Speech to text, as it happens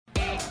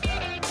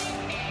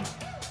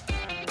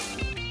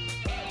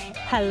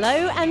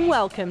Hello and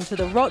welcome to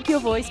the Rock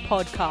Your Voice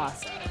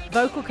podcast.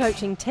 Vocal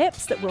coaching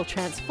tips that will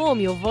transform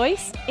your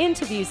voice,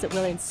 interviews that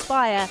will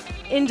inspire,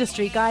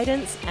 industry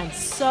guidance, and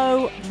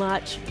so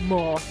much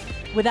more.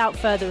 Without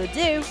further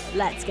ado,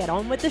 let's get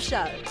on with the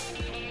show.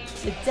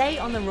 Today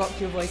on the Rock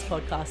Your Voice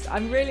podcast,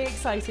 I'm really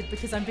excited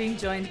because I'm being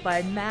joined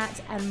by Matt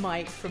and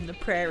Mike from the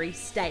Prairie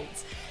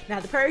States. Now,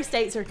 the Prairie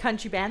States are a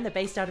country band. They're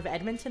based out of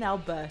Edmonton,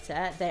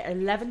 Alberta. They're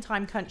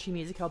 11-time Country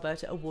Music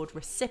Alberta Award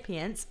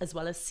recipients, as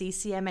well as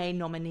CCMA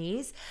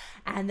nominees.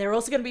 And they're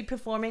also going to be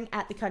performing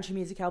at the Country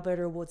Music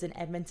Alberta Awards in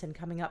Edmonton,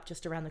 coming up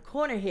just around the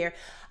corner here.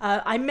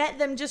 I met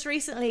them just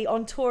recently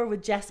on tour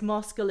with Jess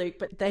Moskaluk,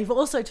 but they've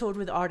also toured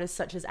with artists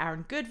such as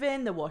Aaron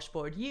Goodwin, the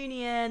Washboard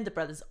Union, the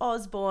Brothers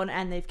Osborne,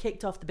 and they've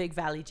kicked off the Big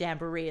Valley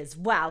Jamboree as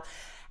well.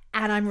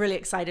 And I'm really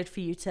excited for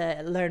you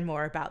to learn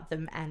more about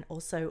them. And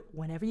also,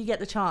 whenever you get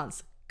the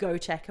chance, go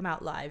check them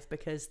out live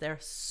because they're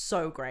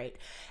so great.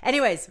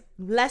 Anyways,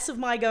 less of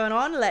my going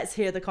on. Let's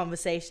hear the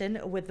conversation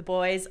with the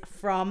boys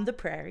from the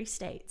Prairie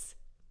States.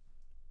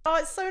 Oh,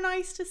 it's so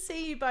nice to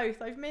see you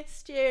both. I've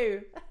missed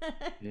you.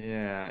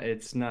 Yeah,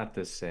 it's not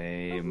the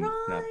same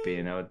Right. not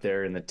being out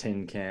there in the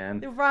tin can,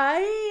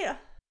 Right?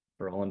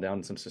 rolling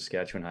down some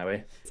Saskatchewan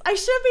highway. I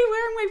should be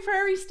wearing my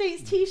Prairie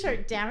States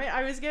t-shirt, damn it.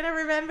 I was going to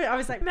remember. I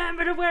was like,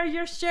 remember to wear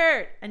your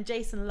shirt. And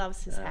Jason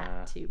loves his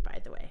hat too, by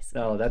the way.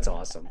 So. Oh, that's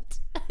awesome.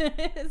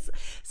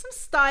 Some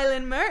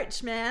styling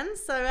merch, man.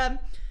 So,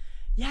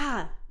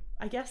 yeah,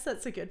 I guess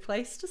that's a good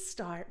place to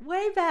start.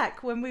 Way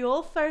back when we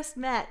all first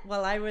met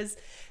while I was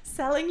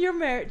selling your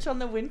merch on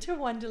the Winter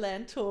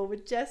Wonderland tour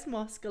with Jess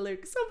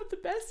Moskaluk. Some of the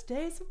best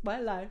days of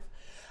my life.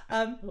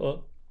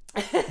 Well,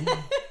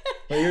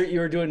 you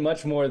were doing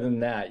much more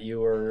than that.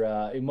 You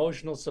were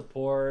emotional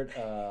support,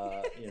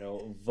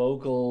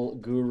 vocal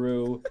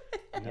guru.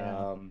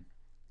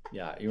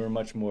 Yeah, you were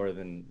much more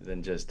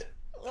than just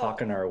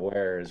hawking our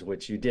wares,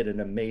 which you did an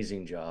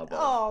amazing job of.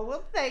 Oh,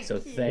 well, thank you. So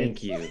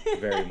thank you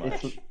very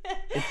much.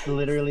 It's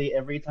literally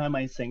every time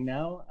I sing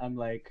now, I'm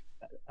like,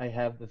 I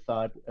have the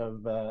thought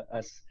of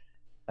us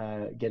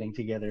getting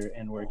together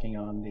and working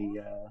on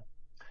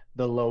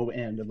the low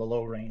end of the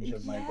low range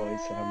of my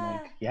voice. And I'm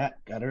like, yeah,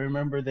 gotta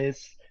remember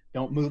this.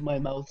 Don't move my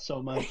mouth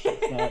so much.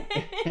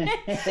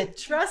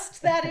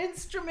 Trust that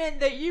instrument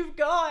that you've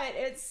got.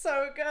 It's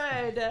so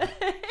good.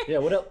 Yeah,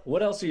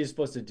 what else are you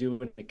supposed to do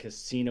in a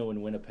casino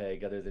in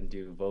Winnipeg other than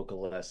do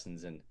vocal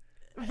lessons and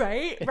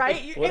Right. In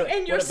your what a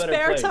better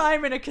spare place.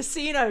 time in a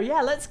casino.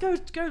 Yeah, let's go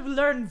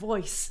laurn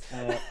voice.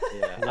 yeah,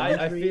 laundry,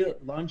 I feel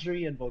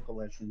laundry and vocal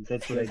lessons.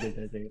 That's what I did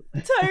that day.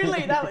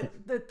 Totally. That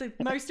was the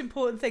most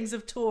important things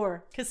of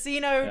tour.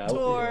 Casino,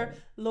 tour,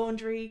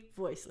 laundry,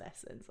 voice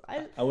lessons.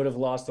 I would have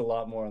lost a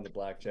lot more on the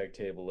blackjack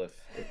table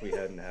if we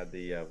hadn't had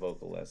the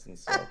vocal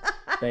lessons. So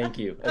thank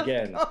you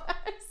again.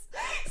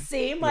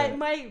 See,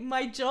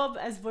 my job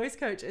as voice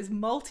coach is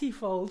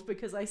multifold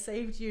because I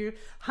saved you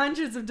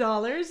hundreds of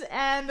dollars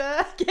and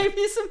gave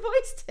you some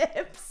voice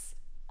tips.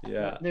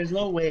 Yeah. There's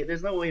no way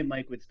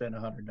Mike would spend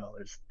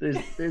 $100.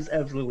 There's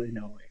absolutely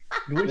no way.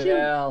 Would you?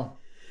 Well,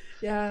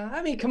 yeah.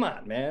 I mean, come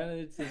on, man.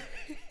 It's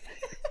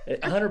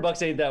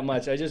 $100 ain't that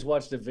much. I just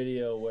watched a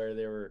video where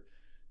there were,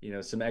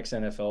 some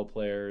ex-NFL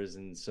players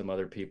and some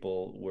other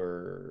people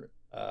were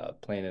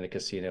playing in a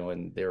casino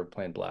and they were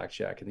playing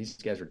blackjack, and these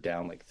guys were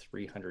down like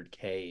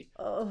 $300K.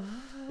 Oh.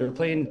 They're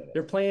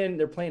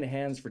playing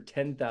hands for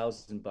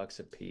 $10,000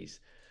 a piece.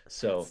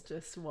 So That's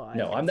just wild.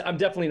 no, I'm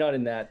definitely not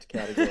in that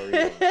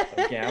category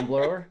of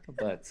gambler,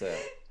 but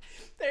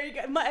there you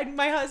go.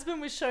 My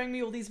husband was showing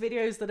me all these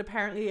videos that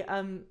apparently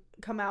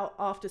come out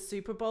after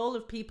Super Bowl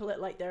of people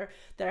at like their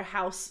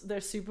house,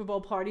 their Super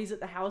Bowl parties at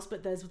the house,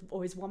 but there's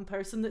always one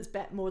person that's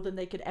bet more than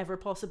they could ever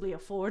possibly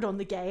afford on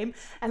the game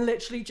and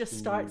literally just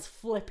starts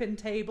flipping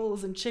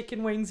tables and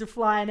chicken wings are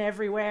flying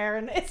everywhere,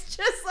 and it's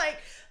just like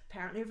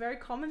apparently a very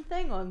common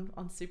thing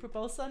on Super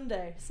Bowl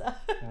Sunday. So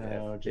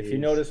if you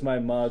notice my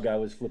mug, I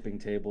was flipping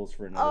tables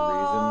for another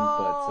reason,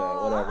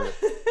 but whatever.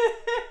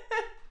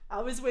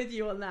 I was with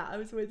you on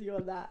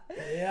that.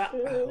 Yeah.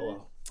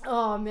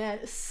 Oh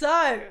man.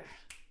 So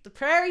the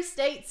Prairie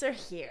States are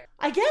here.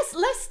 I guess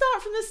let's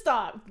start from the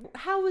start.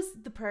 How was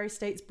the Prairie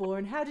States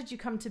born? How did you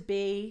come to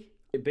be?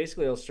 It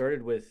basically all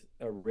started with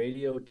a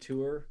radio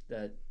tour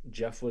that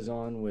Jeff was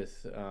on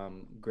with a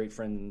great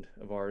friend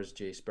of ours,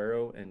 Jay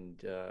Sparrow, and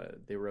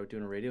they were out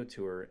doing a radio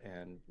tour,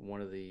 and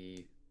one of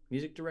the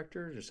music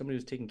directors or somebody who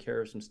was taking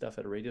care of some stuff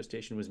at a radio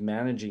station was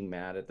managing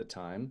Matt at the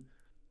time.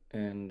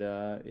 And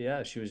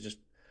she was just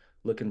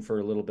looking for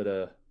a little bit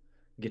of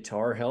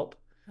guitar help.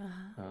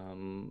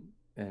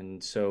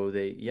 And so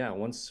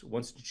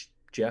once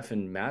Jeff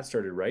and Matt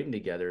started writing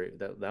together,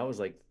 that was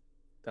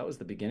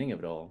the beginning of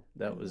it all.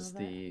 That was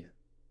the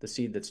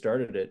seed that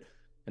started it.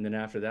 And then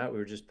after that, we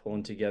were just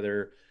pulling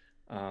together,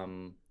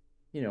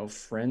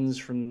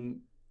 friends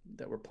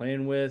that we're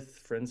playing with,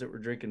 friends that we're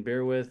drinking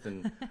beer with.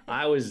 And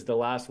I was the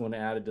last one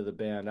added to the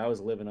band. I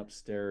was living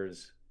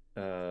upstairs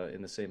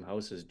in the same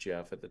house as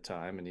Jeff at the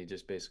time. And he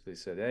just basically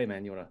said, "Hey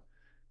man, you want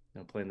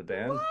to play in the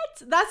band?"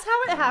 What? That's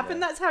how it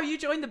happened? That's how you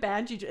joined the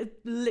band?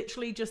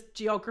 Literally just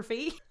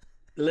geography?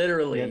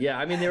 Literally, Yeah, yeah.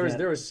 I mean, there was yeah.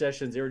 there was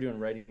sessions. They were doing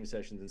writing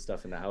sessions and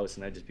stuff in the house,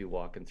 and I'd just be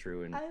walking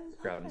through and I love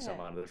grabbing some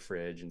it. out of the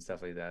fridge and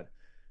stuff like that.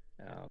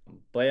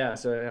 But yeah,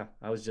 so yeah,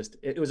 I was just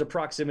it was a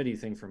proximity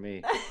thing for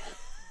me.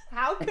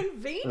 How The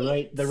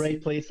convenient.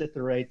 right place at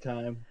the right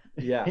time.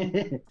 Yeah.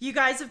 You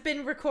guys have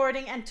been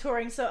recording and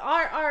touring. So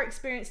our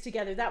experience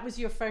together, that was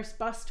your first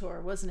bus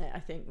tour, wasn't it? I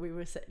think we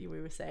were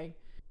saying.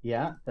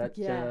 Yeah, that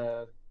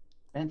Yeah.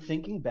 and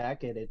thinking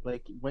back at it,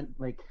 like when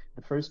like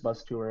the first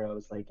bus tour, I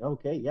was like,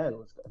 okay, yeah,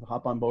 let's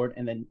hop on board,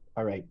 and then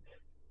all right,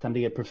 time to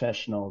get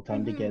professional,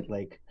 time to Mhm. get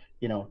like,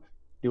 you know,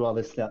 do all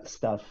this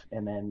stuff,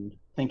 and then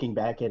thinking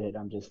back at it,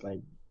 I'm just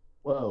like,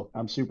 whoa,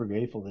 I'm super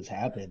grateful this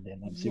happened,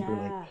 and I'm super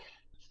like Yeah.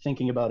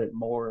 thinking about it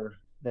more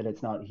that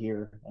it's not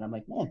here, and I'm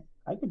like, man,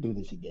 I could do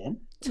this again.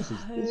 This is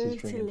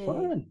freaking Totally.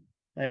 fun.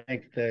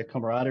 Like the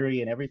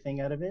camaraderie and everything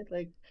out of it,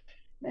 like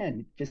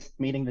man, just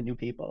meeting the new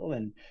people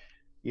and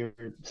you're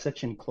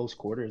such in close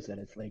quarters that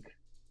it's like,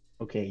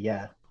 okay,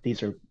 yeah,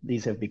 these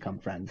have become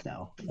friends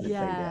now. And it's like,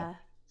 yeah. Yeah,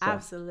 So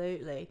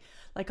absolutely.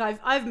 Like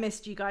I've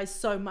missed you guys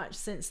so much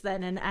since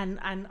then, and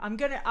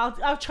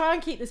I'll try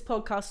and keep this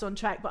podcast on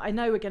track, but I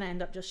know we're gonna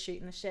end up just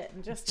shooting the shit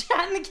and just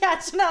chatting and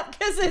catching up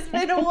because it's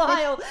been a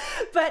while.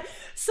 But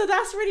so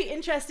that's really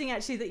interesting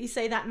actually that you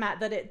say that, Matt,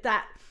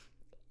 that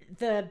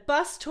the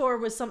bus tour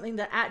was something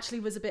that actually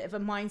was a bit of a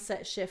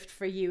mindset shift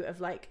for you of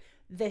like,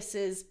 this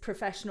is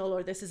professional,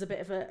 or this is a bit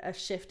of a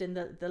shift in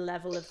the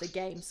level of the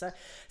game. So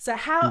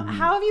how mhm.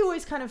 have you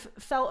always kind of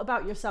felt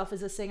about yourself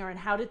as a singer, and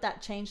how did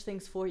that change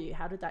things for you?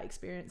 How did that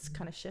experience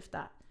kind of shift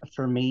that?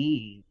 For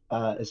me,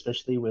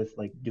 especially with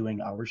like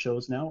doing our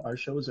shows now, our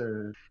shows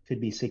are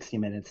could be 60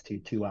 minutes to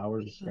 2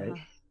 hours, right?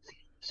 Uh-huh.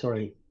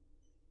 Sorry,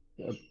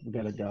 we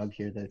got a dog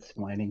here that's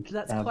whining.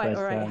 That's quite all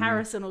But right.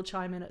 Harrison will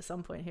chime in at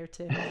some point here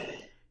too.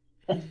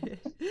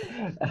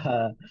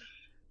 uh,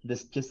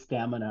 this just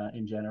stamina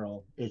in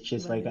general. It's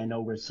just like Right. I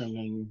know we're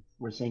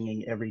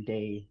singing every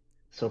day.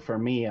 So for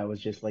me, I was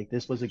just like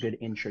this was a good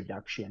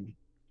introduction,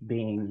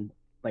 being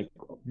like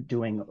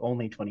doing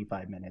only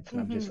 25 minutes,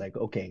 and I'm just Mm-hmm. like,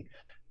 okay,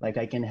 like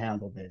I can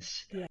handle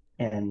this. Yeah.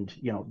 And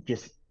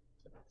just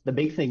the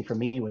big thing for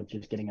me was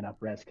just getting enough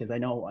rest because I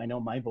know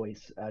my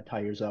voice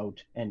tires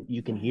out and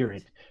you can hear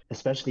Right. it,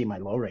 especially my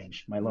low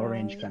range. My low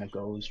range Right. kind of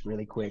goes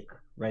really quick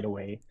right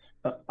away.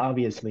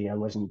 Obviously, I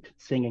wasn't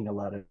singing a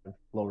lot of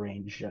low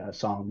range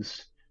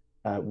songs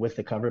with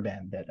the cover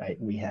band that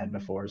we had Mm-hmm.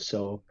 before.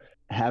 So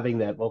having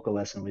that vocal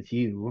lesson with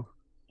you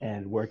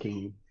and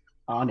working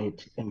on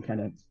it and kind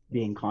of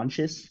being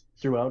conscious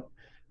throughout,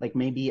 like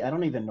maybe I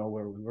don't even know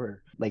where we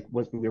were. Like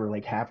what we were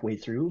like halfway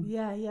through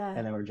Yeah. Yeah.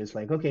 and then we're just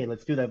like, okay,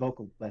 let's do that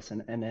vocal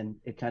lesson. And then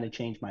it kind of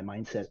changed my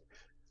mindset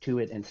to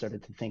it and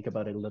started to think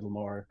about it a little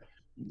more,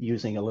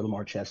 using a little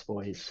more chest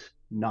voice,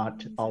 not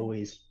Amazing.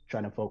 always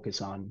trying to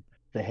focus on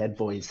the head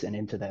voice and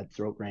into that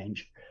throat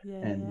range. Yeah.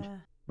 And, Yeah.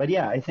 but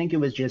yeah, I think it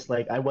was just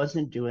like I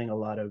wasn't doing a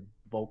lot of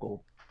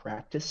vocal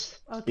practice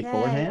Okay.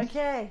 beforehand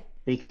Okay.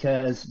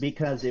 because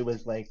it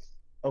was like,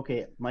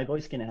 okay, my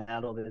voice can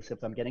handle this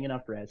if I'm getting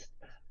enough rest.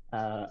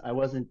 I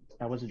wasn't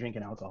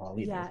drinking alcohol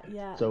either, Yeah.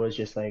 Yeah. so it was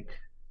just like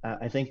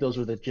I think those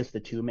were just the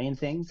two main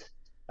things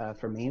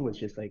for me was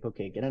just like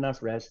okay, get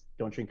enough rest,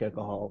 don't drink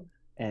alcohol,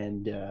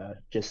 and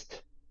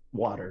just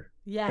water,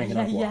 Yeah. drink Yeah.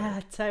 enough water. Yeah.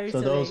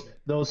 So Totally.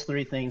 those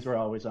three things were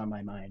always on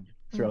my mind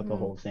throughout the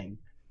Mm-hmm. whole thing.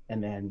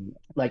 And then,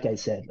 like I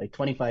said, like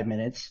 25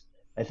 minutes.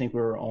 I think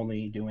we were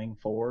only doing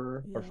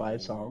four or Yeah. five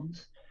Yeah.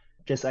 songs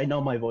just I know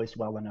my voice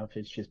well enough.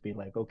 It's just be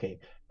like, okay,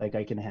 like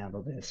I can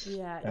handle this.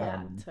 Yeah.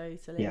 Yeah. Yeah,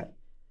 Totally. yeah.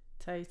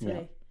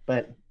 Totally.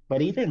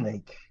 But even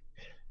like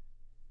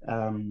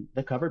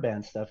the cover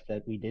band stuff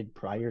that we did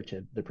prior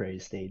to the Prairie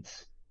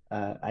States,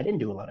 I didn't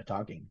do a lot of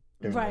talking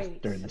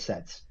Right. during the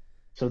sets.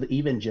 So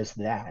even just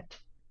that,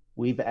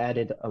 we've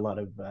added a lot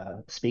of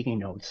speaking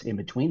notes in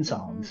between Mm-hmm.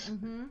 songs.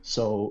 Mm-hmm.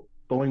 So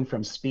going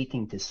from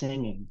speaking to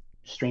singing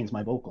strains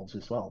my vocals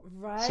as well.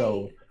 Right.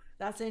 So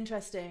That's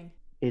interesting.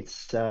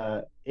 it's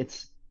uh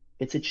it's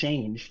it's a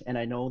change, and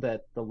I know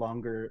that the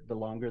longer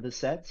the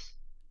sets,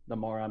 the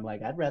more I'm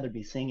like I'd rather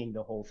be singing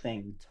the whole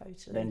thing than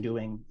Totally.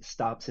 doing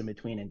stops in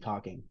between and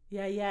talking.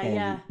 Yeah. Yeah.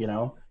 And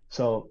Yeah.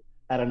 so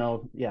I don't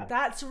know, yeah,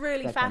 That's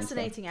really that kind of stuff.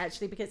 fascinating,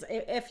 actually, because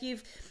if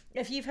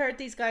you've heard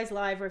these guys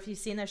live, or if you've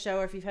seen their show,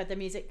 or if you've heard their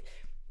music,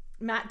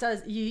 Matt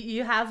does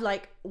you have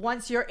like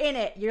once you're in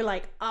it, you're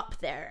like up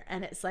there,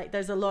 and it's like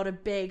there's a lot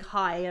of big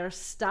higher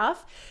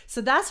stuff.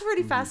 So that's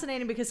really Hmm.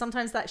 fascinating because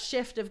sometimes that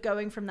shift of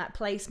going from that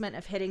placement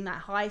of hitting that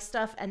high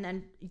stuff and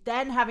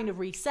then having to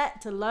reset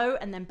to low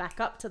and then back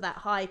up to that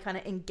high kind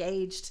of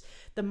engaged,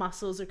 the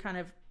muscles are kind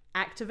of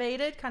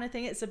activated kind of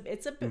thing.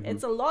 Hmm.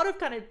 It's a lot of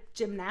kind of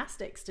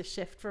gymnastics to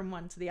shift from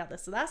one to the other.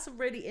 So that's a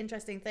really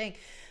interesting thing.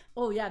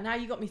 Oh yeah, now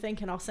you got me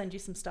thinking. I'll send you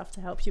some stuff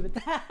to help you with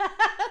that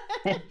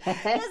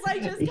because I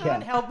just can't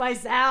Yeah. help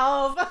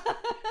myself.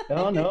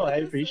 Oh no, I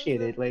This is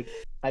appreciate it. Like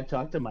I've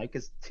talked to Mike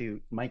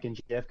and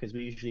Jeff because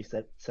we usually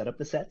set up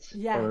the sets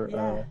yeah,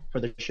 yeah. for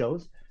the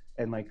shows.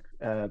 And like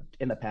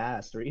in the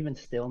past or even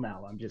still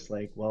now, I'm just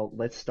like, well,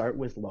 let's start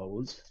with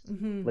lows.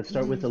 Mm-hmm, Let's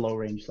start with mm-hmm. the low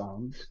range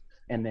songs.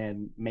 and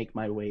then make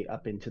my way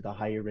up into the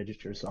higher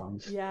register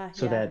songs Yeah,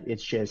 so yeah. that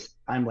it's just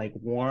I'm like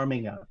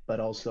warming up, but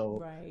also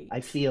Right. I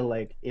feel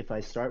like if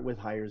I start with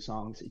higher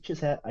songs,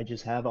 I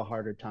just have a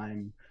harder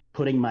time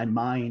putting my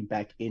mind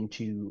back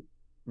into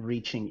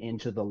reaching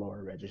into the lower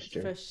For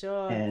register.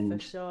 sure, for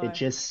And sure. it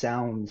just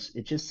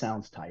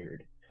sounds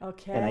tired.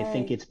 And I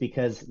think Okay. it's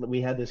because we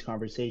had this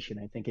conversation.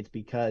 I think it's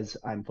because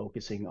I'm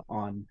focusing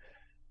on,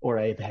 or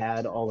I've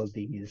had all of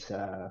these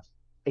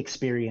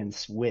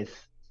experience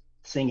with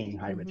singing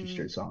high Mm-hmm.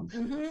 register songs.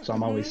 Mm-hmm. So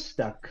I'm always Mm-hmm.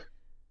 stuck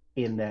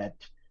in that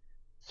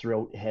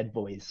throat head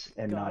voice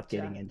and not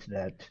getting Gotcha. into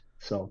that.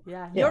 So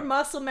Yeah, your yeah,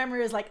 muscle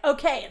memory is like,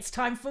 okay, it's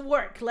time for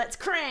work. Let's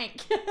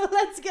crank.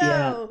 Let's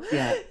yeah, go.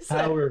 yeah. So,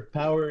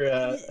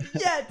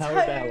 yeah, Power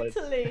ballads.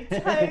 totally,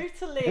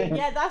 totally.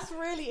 Yeah, that's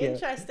really Yeah,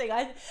 interesting.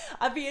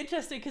 I'd be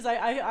interested because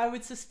I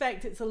would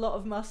suspect it's a lot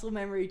of muscle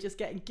memory just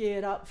getting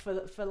geared up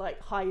for like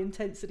high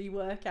intensity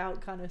workout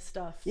kind of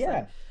stuff. So,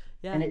 yeah.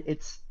 yeah,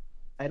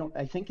 And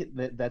I think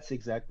that's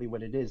exactly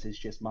what it is. It's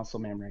just muscle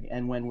memory.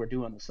 And when we're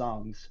doing the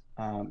songs,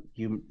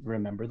 you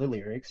remember the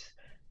lyrics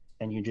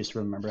and you just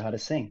remember how to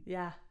sing.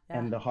 yeah, yeah.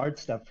 And the hard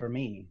stuff for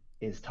me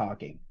is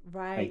talking.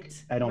 Like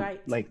Right, I don't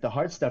right. like the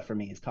hard stuff for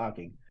me is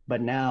talking.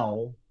 But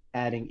now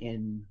adding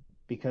in,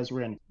 because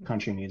we're in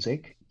country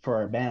music for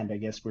our band, I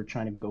guess we're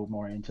trying to go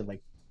more into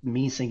like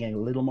me singing a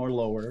little more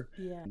lower.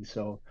 Yeah, And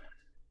so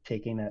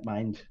taking that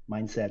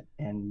mindset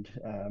and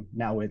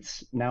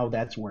now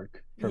that's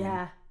work for me.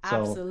 yeah. So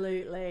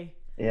Absolutely.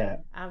 yeah.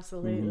 Hmm.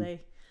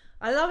 Absolutely.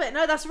 I love it.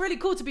 No, that's really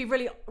cool to be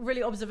really,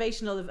 really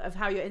observational of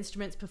how your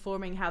instrument's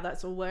performing, how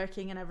that's all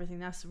working and everything.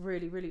 That's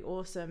really, really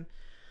awesome.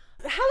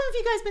 How long have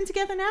you guys been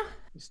together now?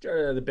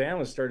 The band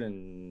was started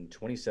in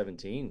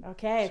 2017,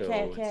 Okay, okay, so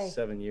it's okay.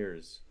 7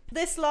 years.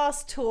 This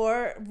last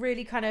tour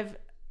really kind of,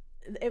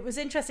 it was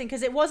interesting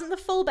because it wasn't the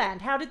full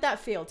band. How did that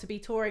feel to be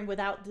touring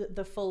without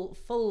the full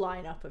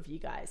lineup of you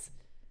guys?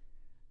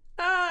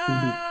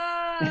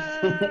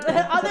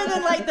 Other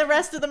than like the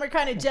rest of them are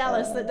kind of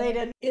jealous that they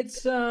didn't.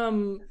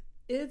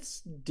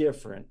 It's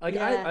different. Like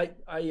Yeah.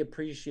 I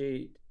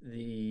appreciate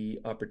the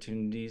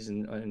opportunities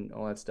and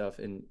all that stuff,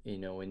 and we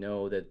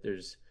know that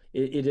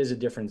it is a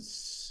different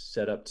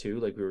setup too.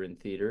 Like we were in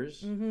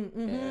theaters, Mm-hmm,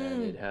 and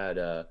mm-hmm. it had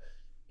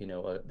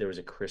there was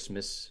a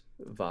Christmas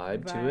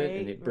vibe to it,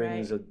 and Right, it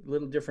brings right. a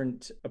little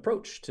different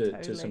approach to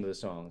some Totally. of the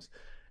songs.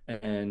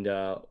 And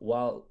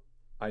while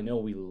I know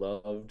we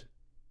loved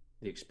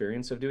the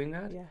experience of doing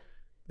that, Yeah.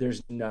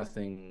 there's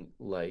nothing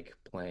like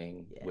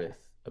playing Yeah. with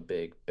a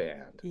big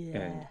band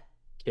and Yeah.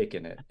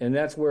 kicking it. And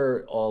that's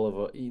where all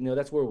of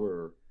that's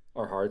where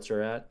our hearts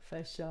are at.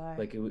 For sure.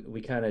 Like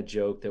we kind of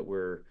joke that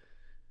we're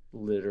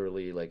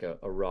literally like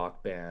a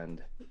rock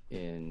band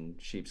in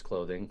sheep's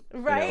clothing.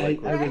 Right,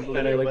 Like I we're was right. kind of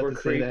literally like about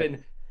to say that.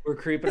 we're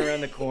creeping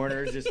around the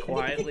corners just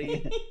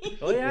quietly.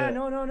 Oh yeah, Yeah,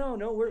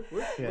 no, we're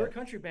yeah, a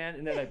country band,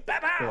 and then like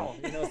bow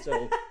yeah, bow,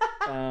 so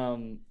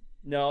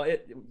no,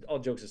 all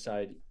jokes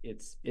aside,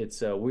 it's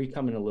we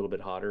come in a little bit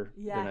hotter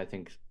Yeah, than I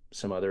think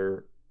some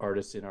other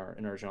artists in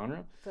our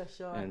genre. for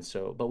sure. And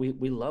so, but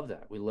we love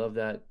that. We love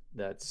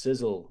that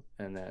sizzle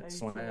and that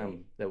Totally.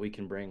 slam that we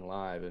can bring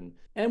live,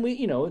 and we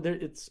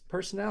it's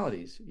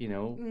personalities.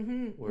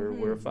 Mm-hmm. We're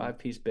a Mm-hmm.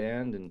 5-piece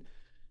band,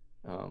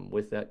 and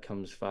with that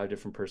comes 5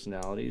 different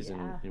personalities, and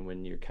Yeah,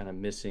 when you're kind of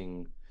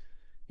missing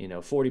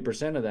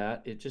 40% of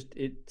that,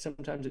 it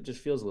sometimes it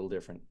just feels a little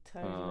different.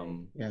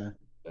 totally. yeah.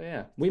 So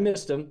yeah, we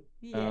missed them,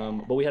 Yeah.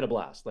 but we had a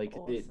blast. Like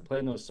Awesome.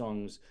 playing those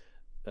songs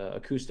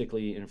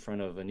acoustically in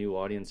front of a new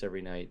audience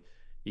every night.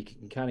 You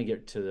can kind of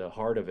get to the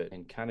heart of it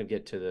and kind of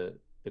get to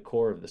the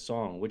core of the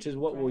song, which is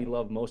what we Right.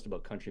 love most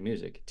about country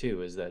music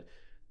too. Is that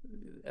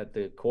at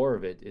the core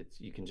of it, it's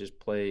you can just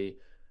play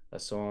a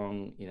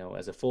song,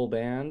 as a full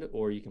band,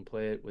 or you can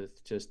play it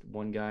with just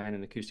one guy and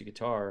an acoustic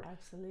guitar,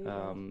 Absolutely.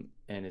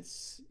 and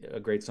it's a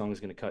great song is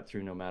going to cut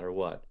through no matter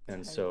what.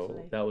 And so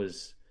Totally. that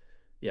was,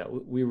 yeah,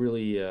 we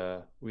really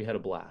we had a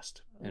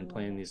blast I and love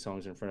playing it. things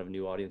songs in front of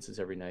new audiences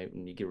every night,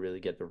 and you can really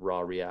get the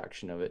raw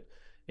reaction of it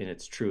in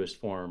its truest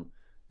form.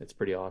 It's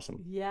pretty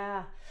awesome.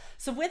 Yeah.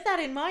 So with that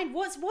in mind,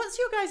 what's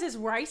your guys'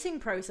 writing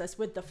process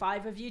with the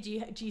five of you? Do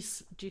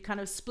you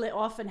kind of split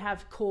off and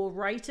have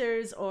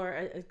co-writers, or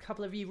a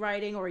couple of you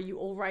writing, or are you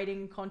all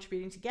writing,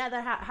 contributing together?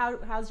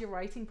 How's your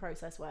writing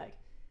process work?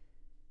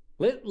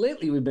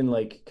 Lately, we've been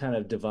like kind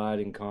of divide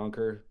and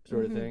conquer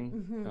sort of Mm-hmm. thing,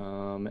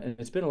 Mm-hmm. and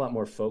it's been a lot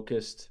more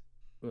focused.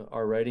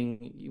 Our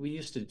writing, we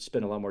used to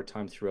spend a lot more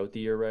time throughout the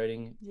year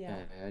writing, Yeah.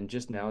 and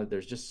just now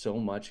there's just so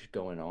much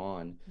going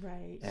on,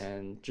 Right.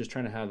 and just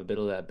trying to have a bit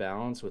of that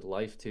balance with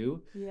life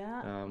too.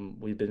 Yeah.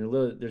 We've been a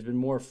little, there's been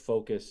more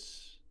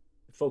focused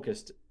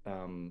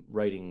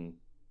writing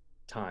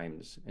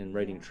times and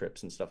writing Yeah.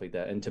 trips and stuff like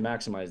that. And to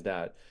maximize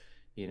that,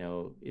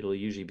 it'll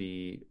usually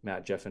be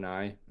Matt, Jeff, and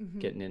I Mm-hmm.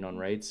 getting in on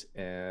writes,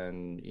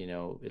 and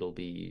it'll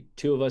be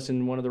two of us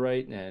in one of the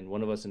write and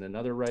one of us in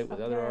another write with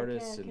Okay. other Okay.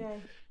 artists, Okay.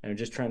 and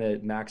just trying to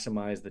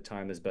maximize the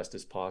time as best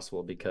as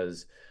possible,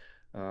 because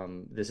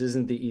this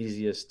isn't the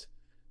easiest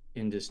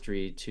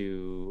industry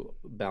to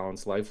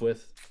balance life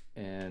with,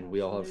 and we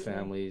all have Absolutely.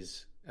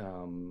 families,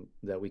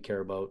 that we care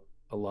about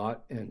a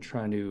lot, and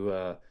trying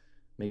to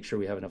make sure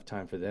we have enough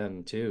time for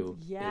them too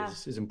Yeah.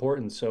 is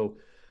important. So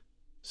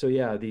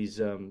yeah, these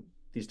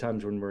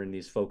times when we're in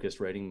these focused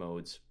writing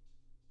modes,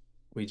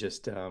 we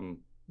just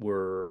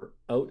were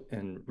out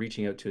and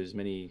reaching out to as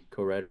many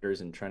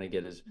co-writers and trying to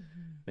get as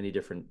many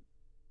different,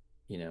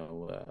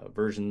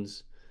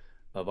 versions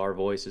of our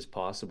voice as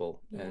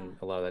possible. Yeah. And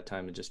a lot of that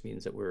time it just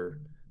means that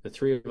the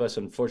three of us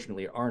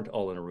unfortunately aren't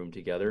all in a room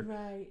together.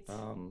 Right.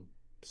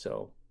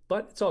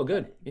 But it's all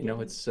good. Yeah.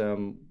 It's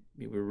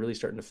we're really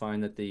starting to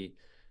find that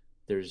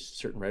there's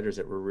certain writers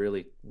that we're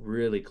really,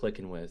 really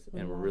clicking with,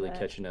 and we're really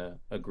catching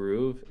a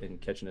groove and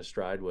catching a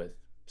stride with.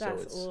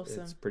 That's so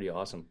awesome. It's pretty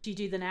awesome. Do you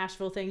do the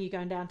Nashville thing? You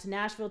going down to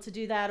Nashville to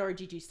do that, or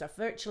do you do stuff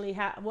virtually?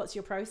 What's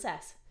your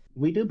process?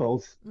 We do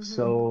both.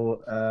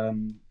 So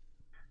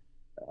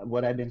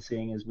what I've been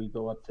seeing is we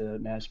go up to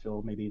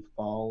Nashville maybe the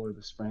fall or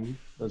the spring.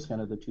 Those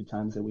kind of the two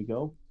times that we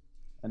go.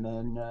 And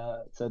then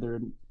it's either,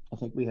 I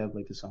think we have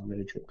like a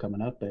songwriter trip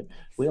coming up, but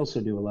we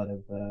also do a lot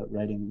of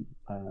writing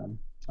on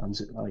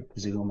like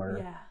Zoom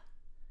or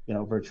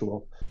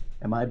virtual.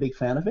 Am I a big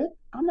fan of it?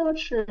 I'm not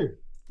sure.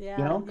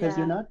 Yeah. Because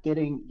you're not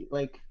getting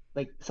like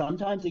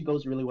sometimes it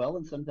goes really well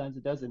and sometimes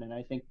it doesn't. And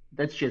I think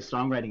that's just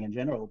songwriting in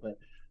general. But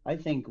I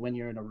think when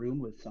you're in a room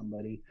with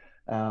somebody,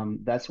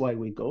 that's why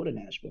we go to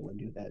Nashville and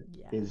do that.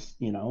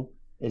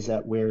 Is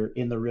that we're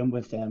in the room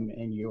with them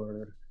and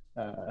you're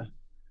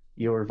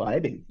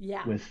vibing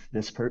with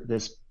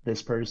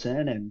this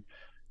person, and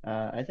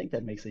I think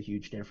that makes a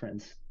huge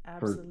difference.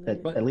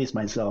 Absolutely. At least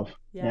myself.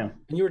 Yeah.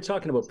 And you were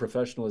talking about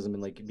professionalism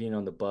and like being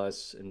on the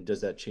bus, and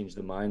does that change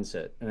the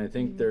mindset? And I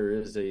think there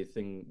is a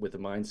thing with the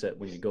mindset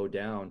when you go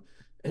down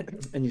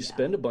and you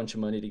spend a bunch of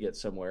money to get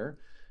somewhere,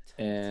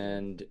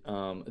 and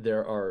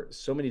there are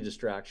so many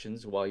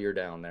distractions while you're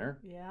down there.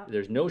 Yeah.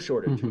 There's no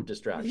shortage of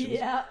distractions.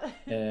 Yeah.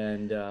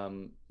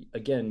 And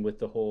again, with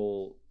the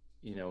whole,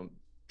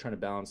 trying to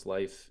balance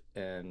life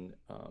and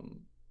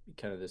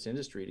kind of this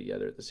industry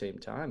together at the same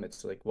time,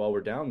 it's like while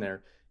we're down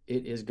there,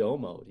 it is go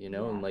mode,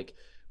 and like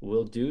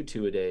we'll do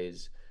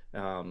 2-a-days,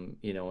 and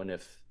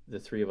if the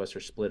three of us are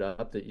split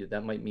up,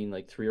 that might mean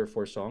like 3 or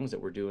 4 songs that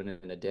we're doing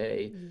in a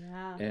day.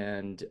 Yeah.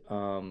 And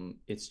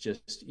it's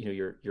just,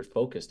 you're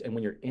focused, and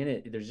when you're in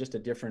it, there's just a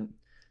different,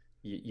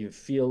 you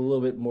feel a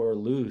little bit more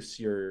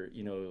loose.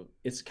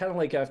 It's kind of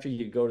like after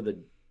you go to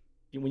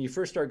when you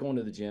first start going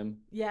to the gym.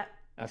 Yeah.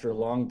 After a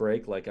long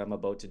break, like I'm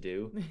about to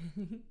do,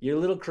 you're a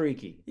little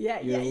creaky. You're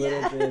a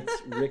little bit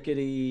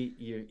rickety.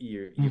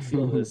 You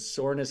feel the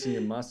soreness in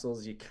your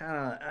muscles. You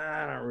kind of,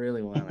 I don't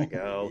really want to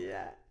go.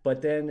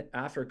 But then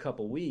after a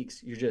couple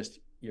weeks,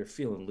 you're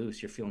feeling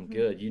loose. You're feeling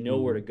good. You know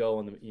where to go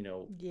on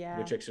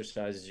which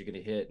exercises you're going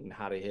to hit and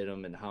how to hit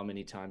them and how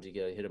many times you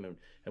got to hit them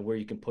and where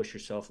you can push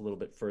yourself a little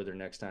bit further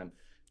next time.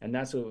 And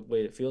that's the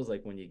way it feels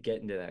like when you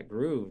get into that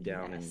groove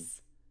down and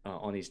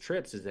on these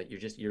trips, is that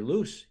you're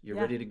loose, you're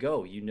ready to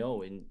go,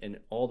 and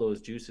all those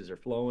juices are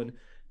flowing,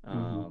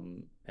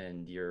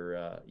 and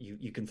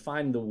you can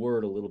find the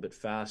word a little bit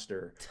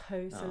faster,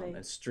 totally,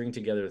 and string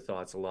together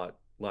thoughts a lot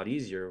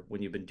easier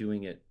when you've been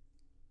doing it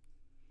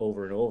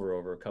over and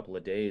over a couple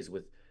of days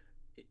with,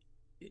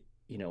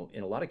 in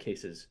a lot of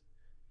cases,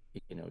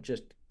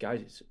 just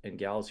guys and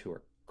gals who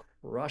are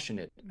crushing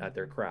it at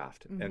their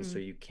craft, and so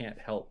you can't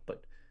help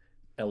but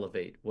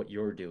elevate what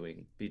you're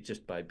doing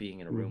just by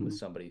being in a room with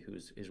somebody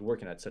is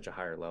working at such a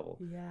higher level.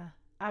 Yeah,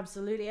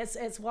 absolutely.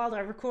 It's wild. I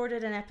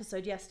recorded an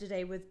episode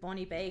yesterday with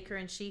Bonnie Baker,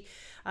 and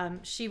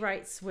she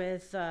writes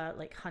with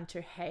like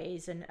Hunter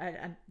Hayes and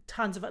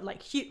tons of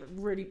like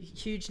really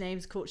huge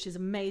names. Of course, she's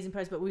an amazing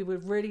person, but we were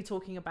really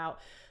talking about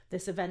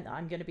this event that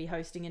I'm going to be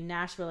hosting in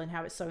Nashville and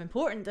how it's so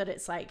important that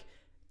it's like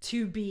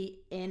to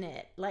be in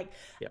it,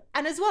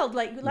 and as well,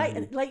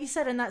 like you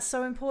said, and that's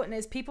so important,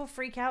 is people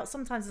freak out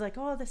sometimes. It's like,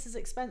 oh, this is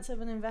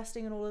expensive and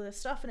investing and all of this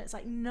stuff, and it's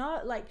like,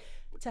 no, like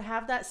to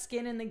have that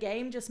skin in the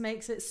game just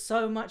makes it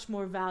so much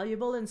more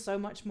valuable and so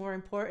much more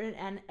important.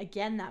 And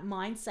again, that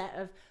mindset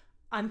of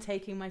I'm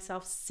taking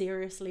myself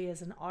seriously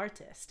as an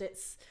artist.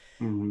 It's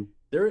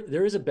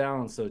there is a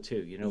balance though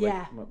too,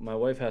 like my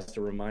wife has to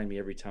remind me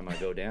every time I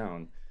go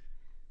down,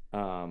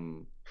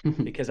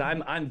 because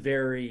I'm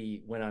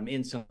very, when I'm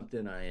in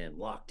something, I am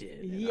locked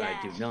in, and I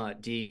do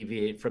not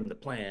deviate from the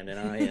plan,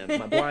 and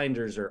my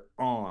blinders are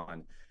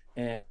on,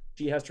 and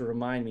she has to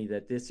remind me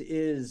that this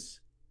is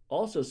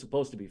also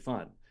supposed to be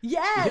fun. You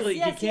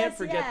can't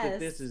forget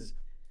that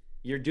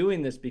you're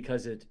doing this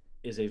because it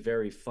is a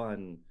very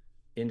fun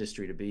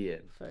industry to be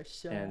in. For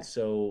sure. And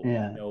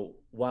so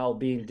while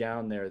being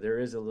down there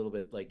is a little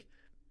bit like,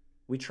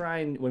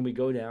 when we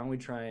go down, we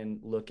try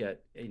and look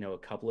at, a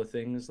couple of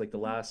things. Like the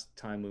last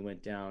time we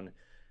went down,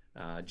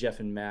 Jeff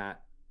and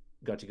Matt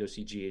got to go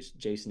see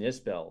Jason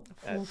Isbell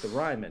at the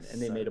Ryman,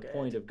 and they made a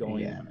point of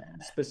going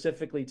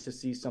specifically to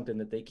see something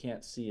that they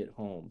can't see at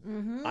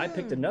home. I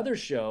picked another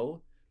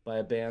show by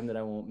a band that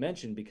I won't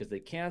mention because they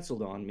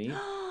canceled on me.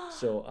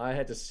 So I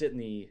had to sit in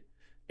the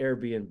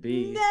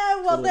Airbnb.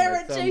 No, well, they're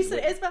at Jason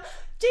Isbell.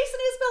 Jason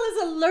Isbell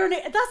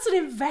is that's an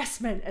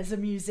investment as a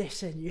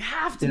musician. You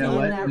have to be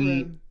in that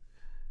room.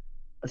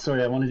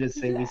 sorry, I wanted to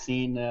say Yeah. we've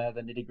seen the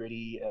Nitty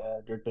Gritty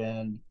dirt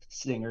band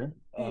singer,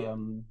 Yeah.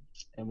 and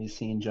we've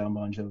seen John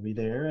Bon Jovi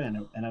there,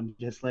 and I'm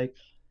just like,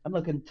 I'm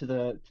looking to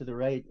the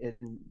right,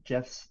 and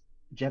Jeff's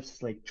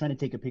like trying to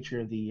take a picture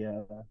of the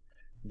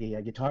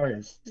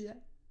guitarist, Yeah.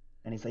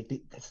 and he's like,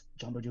 That's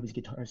John Bon Jovi's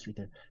guitarist right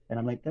there," and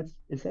I'm like, "That's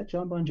is that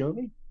John Bon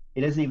Jovi?" He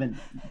doesn't even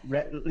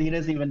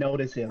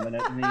notice him,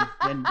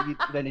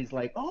 then he's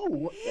like,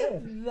 "Oh, yeah."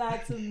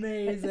 That's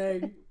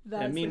amazing. And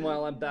That's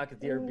meanwhile, I'm back at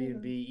the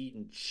Airbnb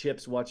eating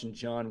chips, watching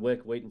John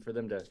Wick, waiting for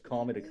them to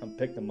call me to come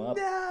pick them up.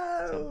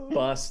 It's a no.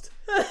 bust.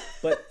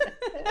 But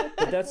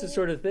that's the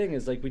sort of thing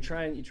is like you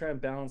try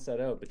and balance that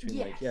out between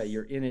like, yeah, Yes.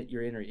 you're in it,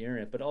 you're in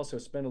it, but also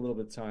spend a little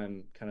bit of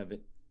time kind of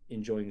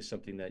enjoying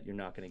something that you're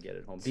not going to get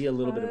at home. Be a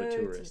little bit of a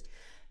Totally. tourist.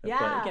 But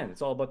Yeah. again,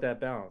 it's all about that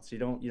balance. You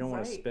don't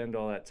want to Right. spend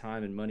all that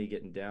time and money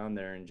getting down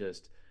there and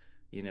just,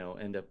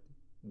 end up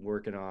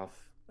working off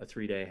a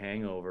 3-day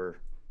hangover,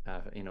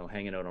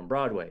 hanging out on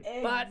Broadway.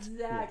 But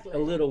Exactly. a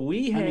little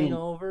wee I mean,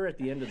 hangover at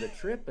the end of the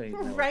trip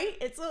Right?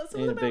 It's all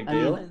ain't a about big I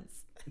mean, deal.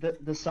 balance.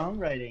 the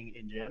songwriting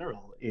in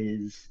general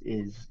is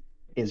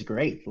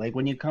great. Like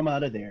when you come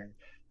out of there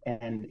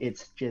and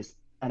it's just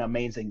an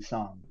amazing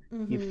song, you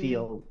Mm-hmm.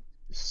 feel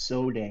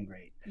so dang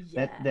great.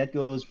 Yeah. That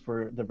goes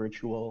for the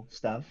virtual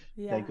stuff.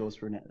 Yeah. That goes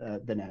for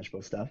the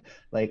Nashville stuff.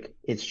 Like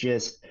it's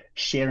just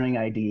sharing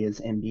ideas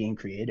and being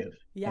creative. I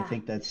Yeah.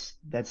 think that's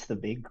the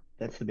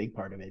big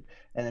part of it.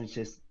 And it's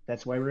just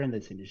that's why we're in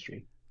this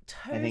industry.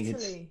 I think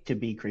it's Totally. to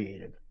be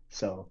creative.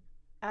 So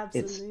yeah,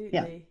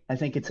 Absolutely. I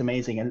think it's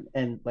amazing.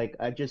 And like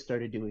I've just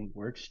started doing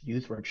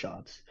youth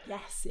workshops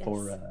Yes,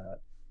 for yes.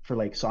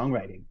 like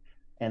songwriting,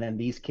 and then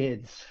these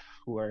kids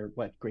who are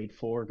what grade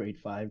 4, grade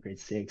 5, grade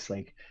 6,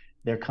 like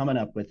they're coming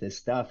up with this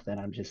stuff that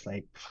I'm just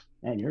like,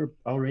 man, you're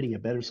already a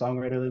better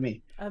songwriter than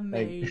me. Like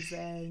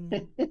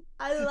Amazing.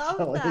 I love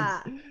so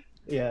that.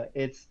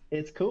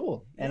 it's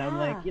cool, and I'm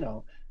like, Yeah.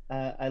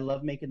 I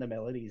love making the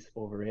melodies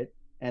over it,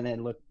 and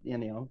then look,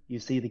 you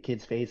see the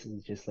kids' faces,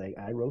 it's just like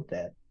I wrote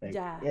that, like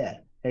Yeah. yeah,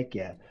 heck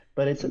yeah,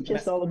 but it's just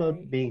That's Matt, all about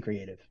great. being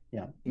creative,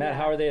 yeah. Matt,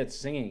 how Yeah. are they at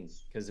singing?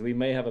 Because we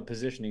may have a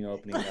positioning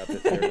opening up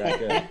if they're that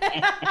good.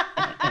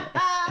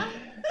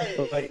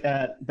 Like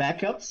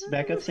backup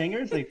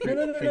singers, like No,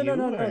 no, no, for no, no, you,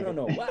 no, no, or no,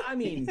 no. Well, I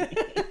mean,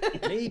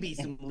 maybe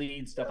some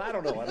lead stuff. I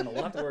don't know. I don't know.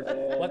 We'll have to work.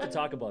 We'll have to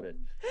talk about it.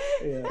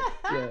 yeah,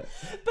 yeah,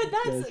 But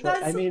I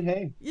that's mean,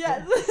 hey, yeah,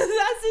 yeah.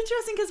 that's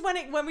interesting because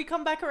when we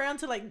come back around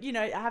to like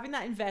having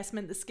that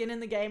investment, the skin in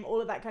the game,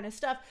 all of that kind of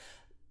stuff,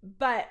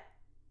 but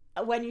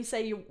when you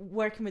say you're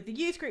working with the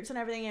youth groups and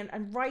everything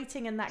and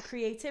writing and that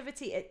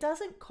creativity, it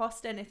doesn't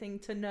cost anything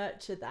to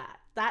nurture that.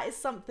 That is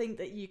something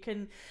that you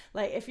can,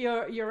 like, if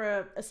you're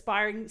a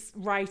aspiring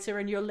writer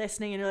and you're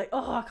listening and you're like,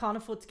 oh, I can't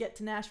afford to get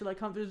to Nashville, I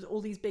can't do all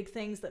these big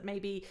things that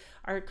maybe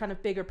are kind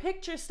of bigger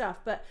picture stuff,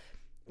 but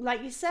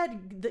like you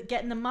said,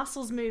 getting the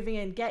muscles moving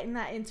and getting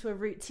that into a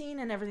routine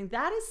and everything,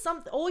 that is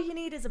something. All you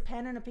need is a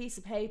pen and a piece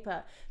of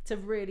paper to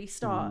really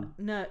start Mhm.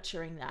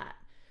 nurturing that.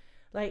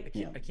 Like,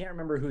 Yeah. I can't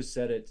remember who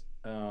said it,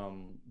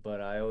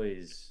 but I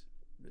always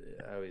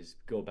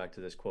go back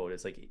to this quote.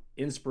 It's like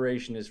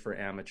inspiration is for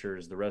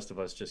amateurs. The rest of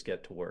us just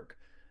get to work.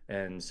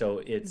 And so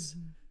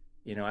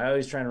mhm. I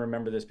always try to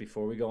remember this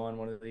before we go on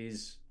one of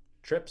these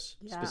trips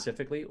Yeah.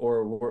 specifically,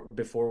 or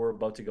before we're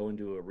about to go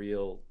into a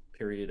real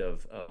period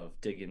of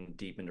digging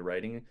deep into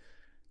writing.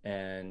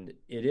 And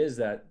it is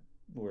that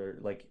we're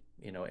like,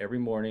 every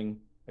morning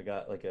I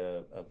got like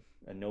a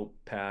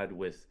notepad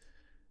with,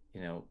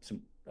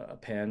 some a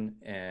pen,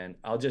 and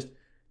I'll just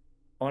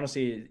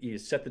honestly, you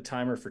set the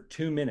timer for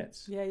 2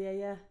 minutes, Yeah, yeah,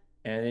 yeah.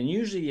 and then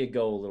usually you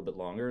go a little bit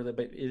longer,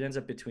 but it ends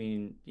up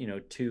between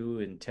 2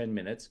 and 10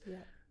 minutes, Yeah.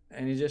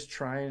 and you just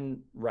try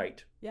and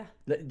write. Yeah.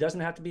 It doesn't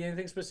have to be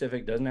anything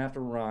specific, doesn't have to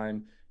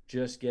rhyme,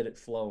 just get it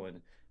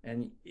flowing.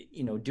 And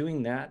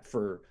doing that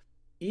for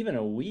even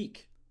a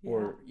week, Yeah.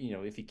 or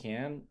if you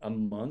can, a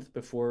month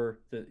before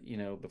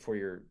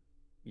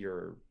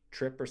your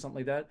trip or something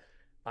like that,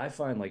 I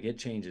find like it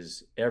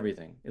changes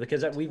everything,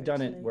 because we've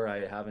done it Totally. where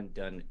I haven't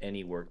done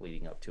any work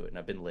leading up to it, and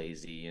I've been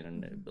lazy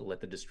and Mhm. let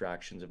the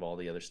distractions of all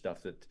the other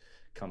stuff that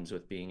comes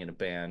with being in a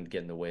band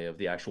get in the way of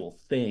the actual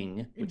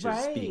thing, which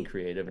is being Right.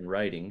 creative and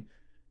writing.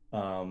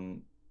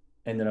 Um,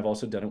 and then I've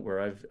also done it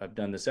where I've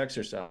done this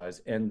exercise,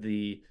 and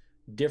the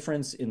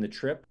difference in the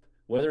trip,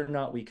 whether or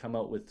not we come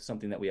out with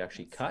something that we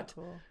actually That's so cut,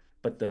 cool.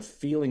 but the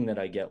feeling that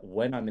I get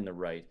when I'm in the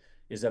right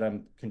is that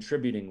I'm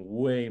contributing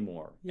way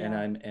more, and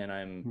Yeah.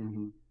 I'm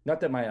Mhm. not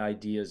that my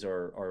ideas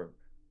are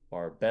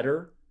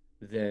better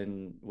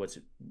than what's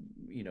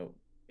you know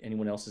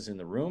anyone else's in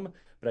the room,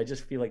 but I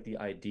just feel like the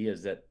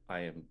ideas that I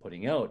am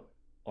putting out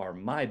are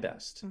my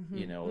best.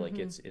 Mhm. Like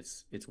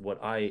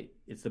Mhm.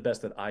 it's the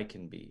best that I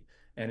can be,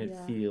 and it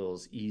Yeah.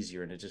 feels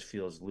easier and it just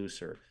feels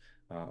looser.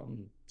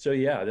 So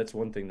yeah, that's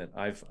one thing that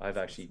I've That's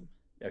actually awesome.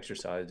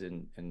 exercised,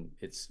 and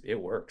it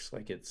works.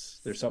 Like there's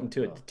So something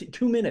to cool. it.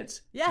 2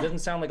 minutes. It Yeah. doesn't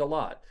sound like a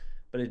lot,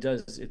 but it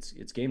does,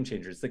 it's game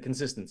changer. It's the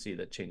consistency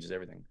that changes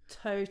everything.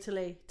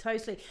 Totally,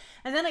 totally.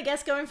 And then I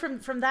guess going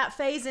from that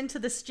phase into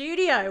the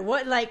studio,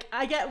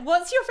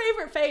 what's your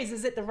favorite phase?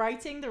 Is it the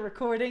writing, the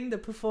recording, the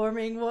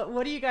performing?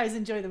 What do you guys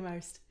enjoy the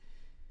most?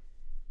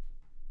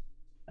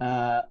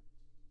 Uh,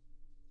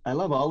 I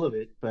love all of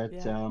it, but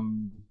Yeah.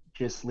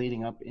 just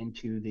leading up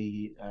into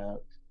the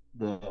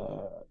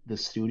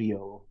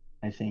studio,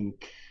 I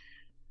think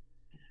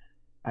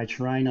I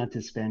try not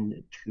to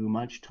spend too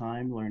much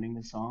time learning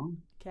the song.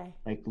 Okay.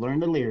 Like learn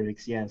the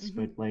lyrics, yes, Mm-hmm.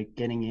 but like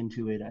getting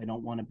into it, I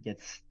don't want to get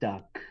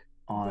stuck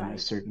on a Right.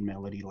 certain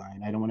melody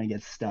line. I don't want to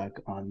get stuck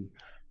on,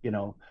 you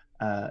know,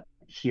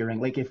 hearing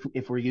like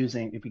if we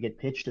get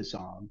pitched a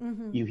song,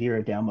 Mm-hmm. you hear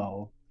a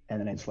demo and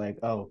then it's like,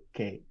 oh,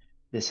 okay,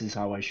 this is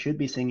how I should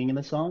be singing in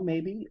the song,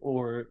 maybe,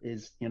 or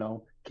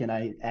can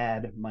I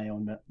add my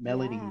own Yeah.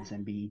 melodies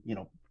and be,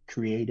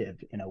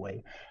 creative in a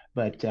way?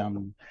 But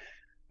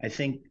I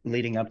think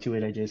leading up to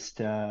it, I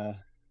just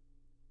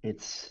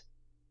it's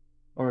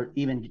or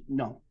even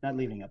no, not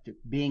leading up to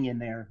being in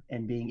there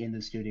and being in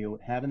the studio,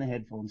 having the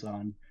headphones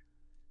on,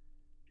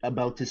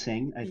 about to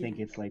sing. I Yeah. think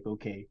it's like,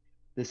 okay,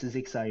 this is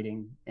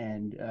exciting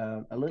and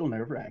a little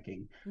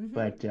nerve-wracking, Mm-hmm.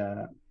 but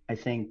I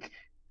think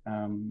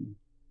um,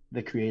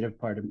 the creative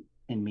part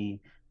in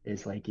me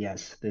is like,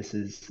 yes, this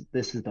is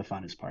the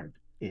funnest part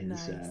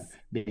is Nice.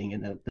 being in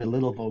the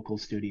little vocal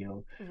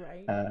studio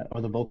Right.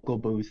 or the vocal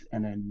booth,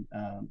 and then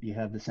you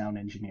have the sound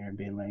engineer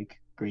being like,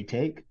 great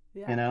take,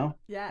 Yeah.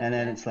 Yeah. and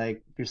then Yeah. it's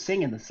like you're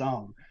singing the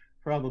song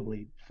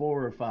probably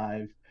four or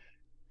five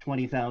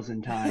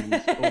 20,000 times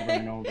over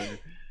and over.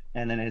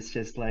 And then it's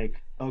just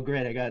like, oh,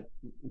 great, I got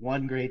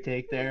one great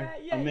take there.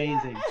 Yeah, yeah,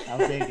 Amazing. I'll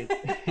take it.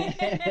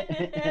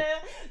 yeah.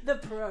 The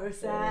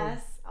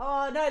process.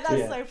 Oh no, that's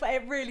Yeah. so fun.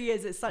 It really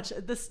is. It's such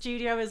the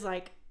studio is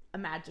like a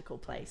magical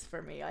place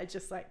for me. I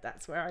just like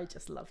that's where I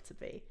just love to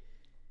be.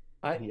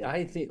 Yeah.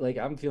 I think like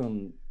I'm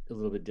feeling a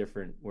little bit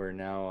different where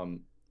now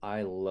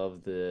I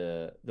love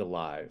the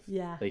live.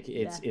 Yeah, Like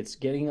yeah. it's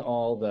getting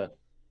all the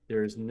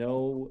there's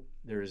no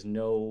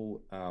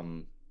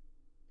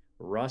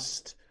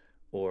rust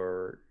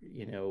or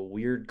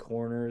weird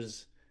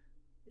corners.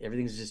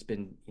 Everything's just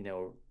been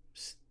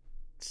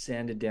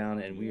sanded down,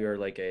 and we Yeah. are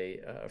like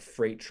a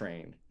freight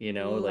train, like,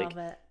 Love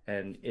it.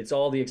 and it's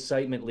all the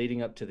excitement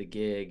leading up to the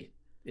gig.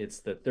 It's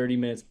the 30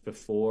 minutes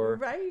before,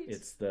 Right.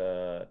 it's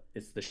the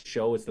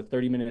show, it's the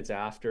 30 minutes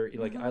after.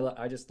 Like Mm-hmm.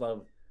 I just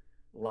love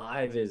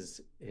live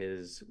is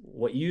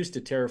what used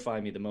to terrify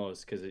me the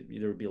most because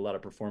there would be a lot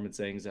of performance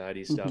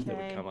anxiety stuff that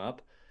would Okay. come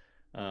up.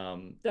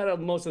 That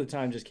most of the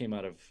time just came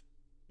out of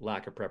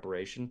lack of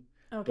preparation.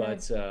 Okay.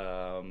 But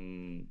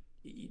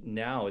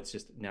now it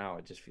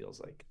just feels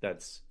like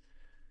that's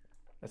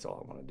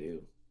all I want to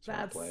do. Just want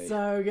to That's play.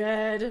 so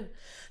good.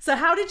 So,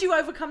 how did you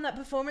overcome that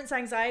performance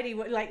anxiety?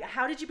 Like,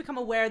 how did you become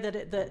aware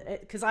that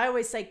because I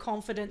always say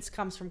confidence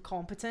comes from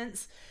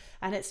competence,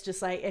 and it's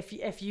just like if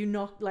you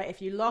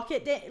lock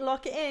it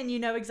in, you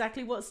know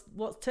exactly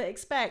what to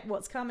expect,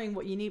 what's coming,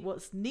 what you need,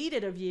 what's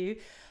needed of you.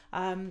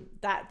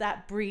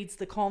 That breeds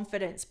the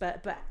confidence.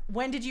 But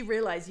when did you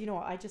realize,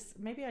 what,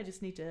 maybe I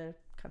just need to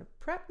kind of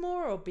prep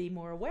more or be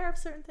more aware of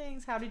certain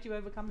things? How did you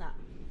overcome that?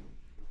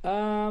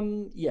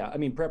 Yeah, I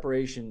mean,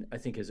 preparation, I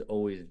think I've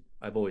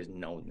always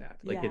known that.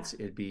 Like Yeah.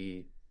 it'd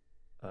be,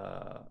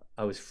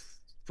 I was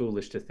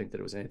foolish to think that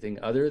it was anything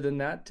other than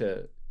that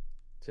to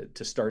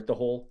start the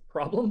whole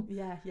problem.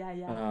 Yeah. Yeah.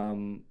 Yeah.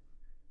 Um,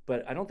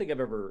 but I don't think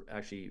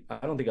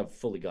I've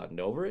fully gotten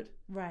over it.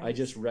 I Right.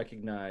 just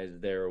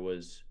recognized there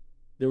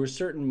were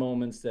certain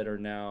moments that are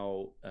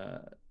now,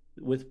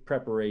 with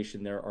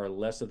preparation, there are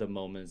less of the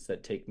moments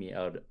that take me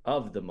out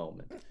of the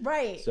moment.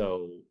 Right.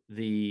 So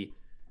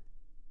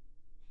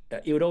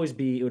it would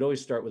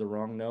always start with a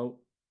wrong note,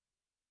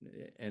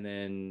 and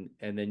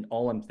then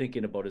all I'm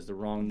thinking about is the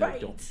wrong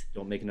note. Right.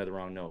 Don't make another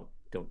wrong note.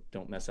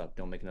 Don't mess up.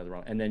 Don't make another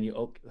wrong. And then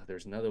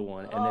there's another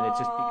one, and then it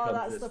just Oh, becomes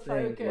that's this the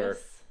thing focus. where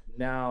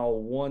now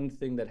one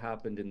thing that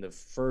happened in the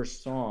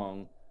first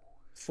song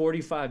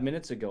 45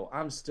 minutes ago,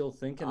 I'm still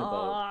thinking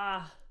about,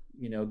 Ah,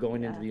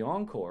 going into yeah, the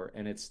encore,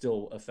 and it's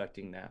still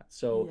affecting that.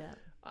 So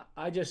yeah.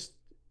 I just,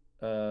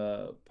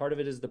 part of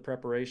it is the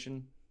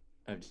preparation.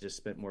 I've just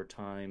spent more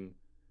time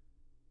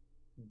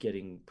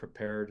getting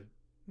prepared,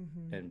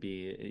 Mm-hmm.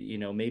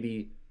 and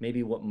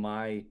maybe what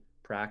my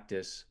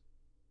practice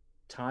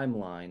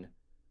timeline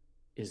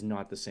is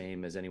not the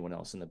same as anyone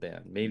else in the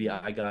band. Maybe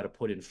Yeah. I got to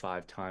put in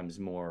 5 times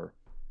more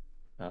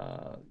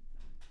uh,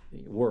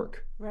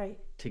 work Right.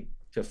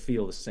 to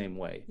feel the same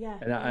way. Yeah.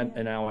 And Yeah. Yeah.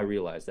 and now I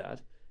realize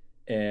that,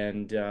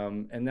 and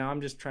now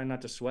I'm just trying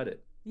not to sweat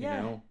it.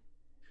 Yeah. Trying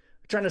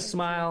to Totally.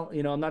 smile.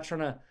 I'm not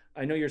trying to.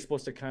 I know you're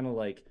supposed to kind of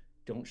like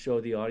don't show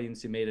the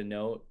audience you made a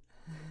note,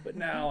 but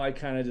now I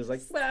kind of just like,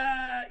 just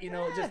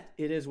Yeah.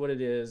 it is what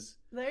it is.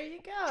 There you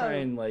Try go.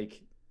 and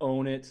like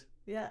own it,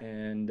 Yeah.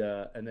 and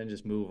then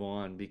just move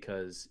on,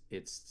 because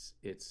it's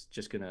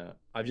just gonna.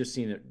 I've just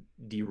seen it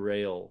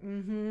derail.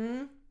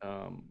 Mm-hmm.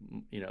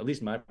 At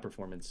least my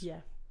performance.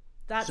 Yeah.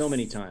 so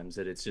many times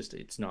that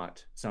it's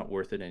not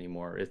worth it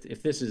anymore.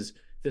 If this is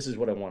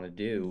what I want to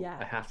do,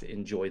 I have to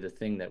enjoy the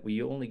thing that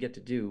we only get to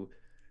do,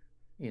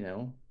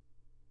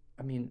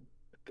 I mean,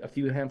 a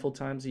few handful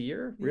times a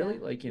year, really.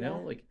 Like,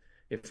 like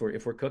if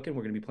we're cooking,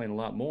 we're going to be playing a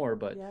lot more,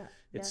 but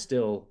it's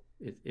still,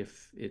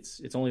 if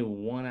it's only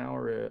 1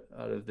 hour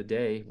out of the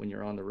day when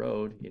you're on the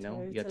road, you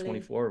got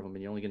 24 of them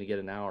and you're only going to get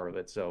an hour of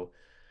it. So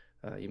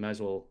you might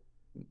as well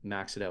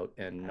max it out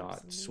and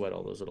not sweat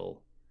all those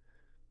little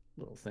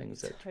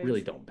things that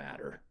really don't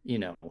matter,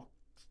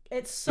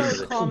 It's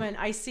so common.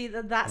 I see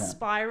that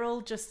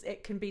spiral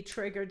it can be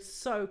triggered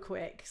so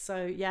quick.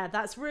 So yeah,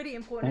 that's really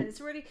important. It's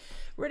really,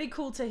 really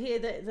cool to hear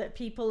that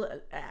people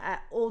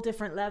at all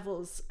different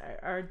levels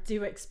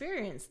do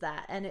experience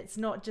that. And it's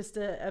not just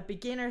a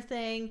beginner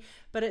thing,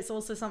 but it's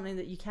also something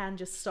that you can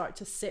just start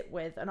to sit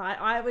with. And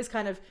I always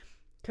kind of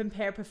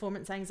compare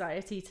performance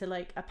anxiety to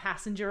like a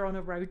passenger on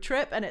a road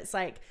trip. And it's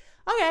like,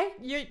 okay,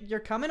 you're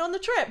coming on the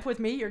trip with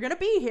me. You're going to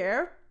be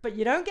here, but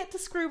you don't get to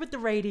screw with the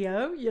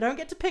radio. You don't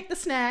get to pick the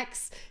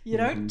snacks. You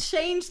don't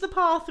change the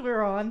path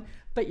we're on,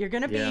 but you're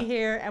going to be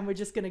here and we're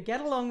just going to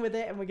get along with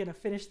it and we're going to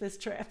finish this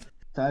trip.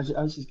 I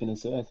was just going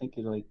to say, I think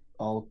it like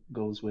all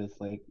goes with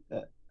like,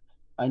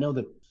 I know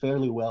that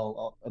fairly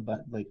well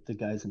about like the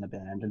guys in the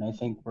band, and I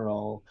think we're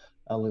all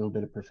a little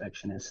bit of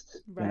perfectionists,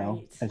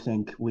 I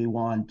think we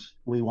want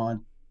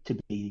to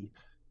be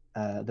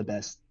the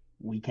best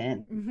we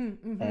can.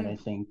 And I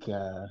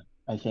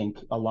think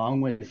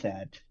along with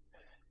that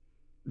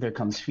there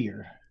comes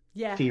fear.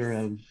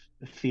 Fear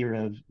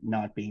of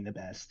not being the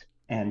best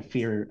and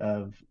fear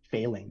of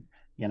failing,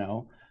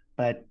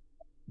 but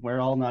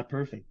we're all not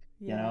perfect.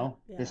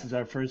 This is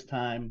our first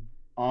time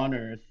on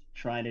earth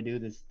trying to do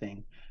this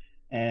thing,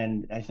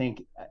 and I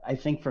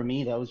think for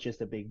me that was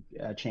just a big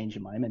change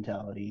in my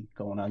mentality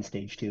going on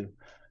stage too.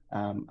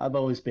 I've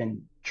always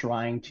been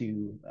trying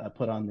to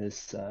put on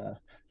this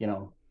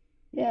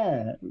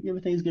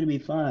everything's going to be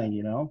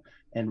fine,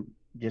 and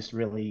just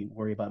really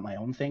worry about my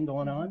own thing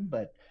going on.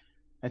 But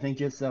I think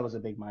just that was a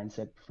big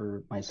mindset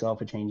for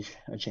myself. A change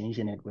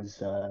in it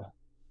was,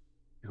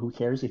 who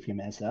cares if you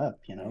mess up?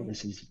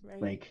 This is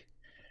like,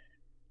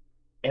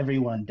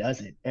 everyone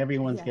does it.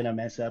 Everyone's going to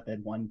mess up at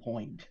one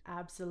point.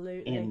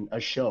 Absolutely. In a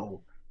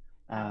show.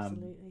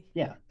 Absolutely.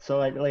 Yeah. So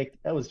I like,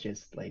 that was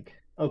just like,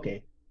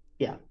 okay.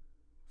 Yeah.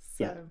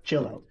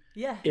 Chill out.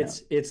 Yeah.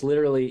 It's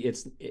literally,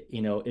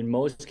 in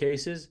most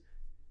cases,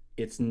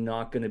 it's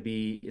not going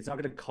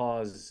to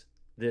cause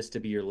this to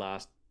be your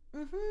last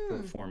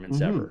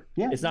performance ever.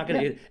 It's not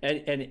going to,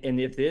 and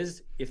if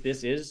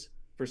this is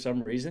for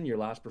some reason your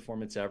last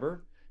performance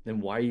ever,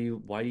 then why do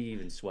you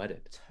even sweat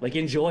it? Like,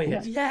 enjoy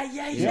it.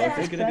 If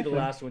it's going to be the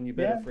last one, you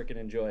better freaking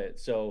enjoy it.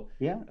 So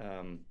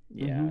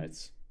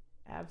it's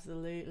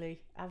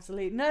absolutely.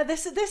 No,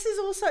 this is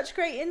all such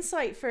great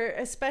insight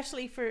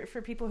especially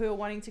for people who are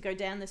wanting to go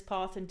down this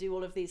path and do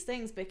all of these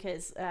things,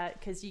 because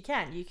you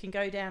can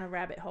go down a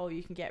rabbit hole.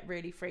 You can get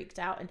really freaked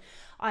out. And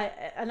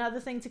another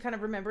thing to kind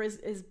of remember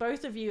is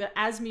both of you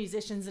as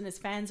musicians and as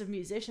fans of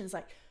musicians,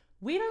 like,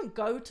 we don't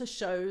go to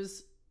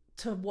shows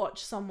to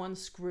watch someone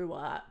screw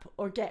up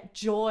or get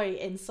joy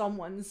in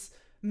someone's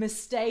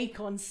mistake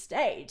on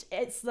stage.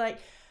 It's like,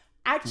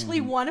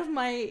 actually one of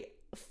my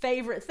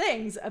favorite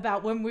things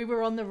about when we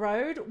were on the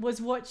road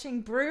was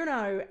watching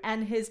Bruno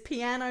and his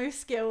piano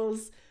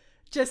skills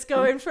just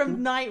going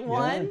from night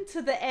one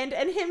to the end,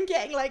 and him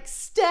getting like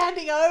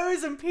standing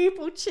O's and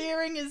people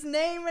cheering his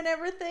name and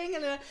everything.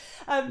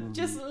 And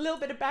just a little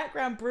bit of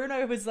background,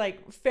 Bruno was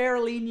like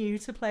fairly new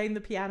to playing the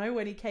piano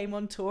when he came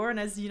on tour, and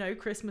as you know,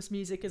 Christmas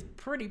music is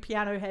pretty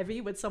piano heavy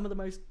with some of the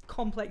most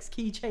complex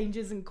key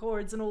changes and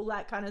chords and all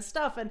that kind of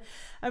stuff, and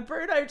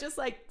Bruno just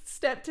like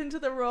stepped into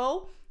the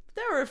role.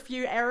 There were a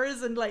few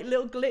errors and like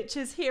little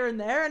glitches here and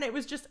there, and it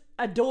was just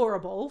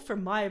adorable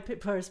from my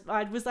person.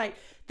 I was like,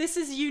 this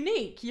is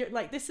unique.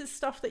 This is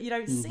stuff that you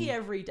don't see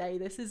every day.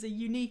 This is a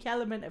unique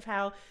element of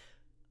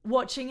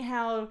watching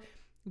how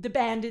the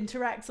band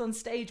interacts on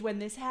stage when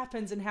this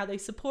happens, and how they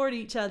support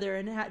each other,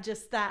 and how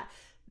just that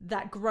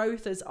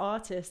growth as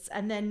artists.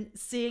 And then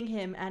seeing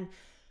him, and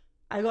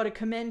I got to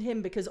commend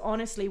him, because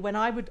honestly, when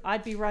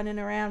I'd be running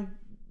around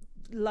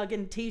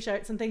lugging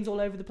t-shirts and things all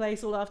over the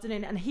place all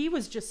afternoon, and he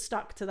was just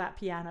stuck to that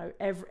piano.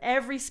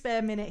 Every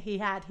spare minute he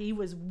had, he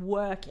was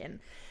working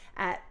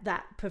at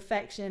that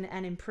perfection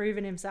and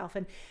improving himself,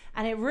 and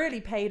it really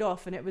paid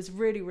off, and it was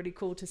really, really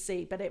cool to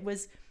see. But it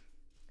was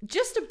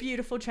just a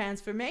beautiful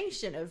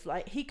transformation of,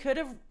 like, he could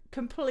have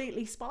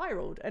completely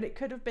spiraled, and it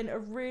could have been a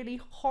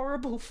really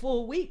horrible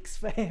 4 weeks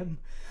for him.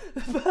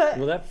 But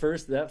well, that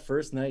first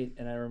night,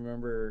 and I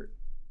remember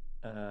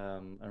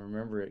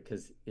it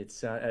because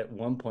it's at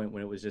one point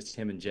when it was just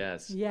him and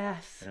Jess.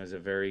 Yes. And it was a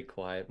very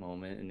quiet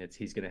moment, and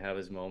he's going to have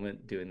his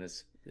moment doing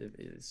this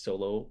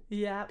solo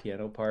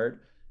piano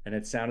part. And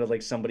it sounded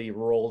like somebody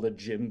rolled a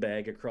gym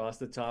bag across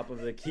the top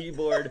of the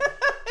keyboard.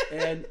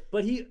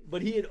 But he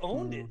had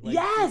owned it. Like,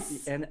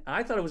 yes. And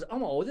I thought it was,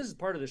 this is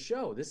part of the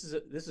show. This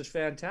is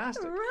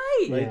fantastic.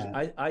 Right.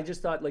 Like, I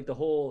just thought, like, the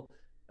whole,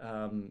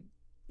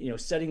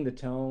 setting the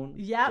tone,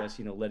 Yep. just,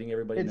 letting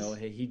everybody know,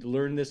 It's hey, he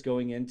learned this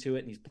going into it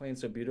and he's playing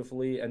so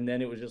beautifully. And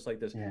then it was just like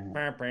this,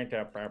 yeah.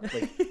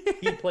 like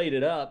he played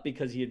it up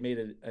because he had made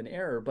an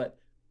error, but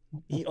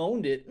he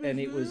owned it, and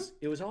it was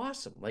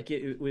awesome. Like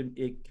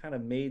it kind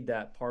of made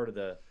that part of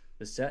the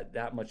set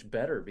that much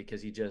better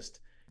because he just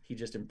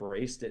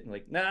embraced it and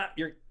like, nah,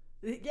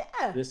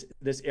 Yeah.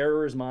 this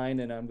error is mine,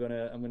 and I'm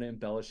gonna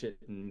embellish it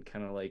and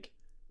kind of like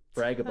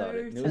brag about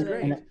it, and it was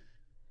Totally. great.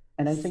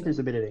 And I think So, there's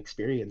a bit of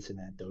experience in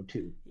that though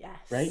too,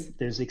 right? yes.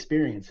 There's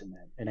experience in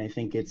that, and I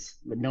think it's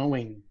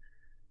knowing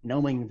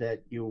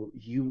that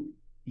you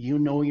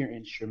know your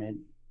instrument,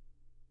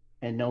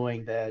 and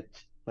knowing that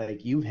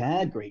like you've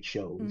had great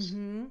shows.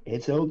 Mm-hmm.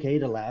 It's okay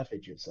to laugh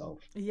at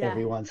yourself Yeah.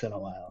 every once in a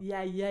while.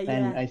 Yeah, yeah,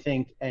 And yeah.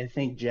 I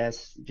think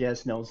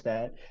Jess knows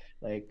that,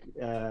 like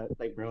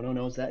Bruno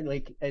knows that.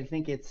 Like I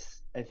think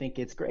it's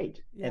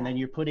great. And Yeah. then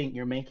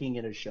you're making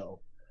it a show.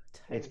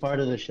 It's part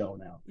of the Totally. show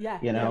now, Yeah,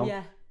 you yeah, know?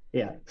 yeah.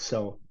 Yeah.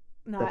 So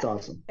No, that's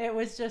awesome. it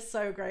was just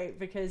so great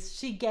because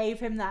she gave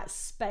him that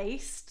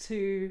space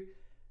to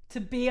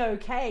be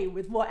okay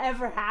with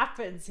whatever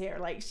happens here.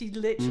 Like she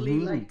literally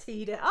Mm-hmm. like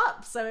teed it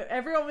up, so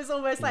everyone was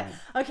almost like,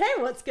 Yeah. okay,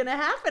 what's gonna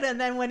happen? And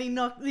then when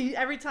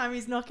every time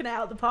he's knocking it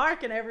out of the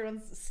park and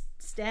everyone's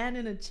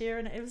standing and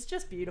cheering, it was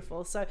just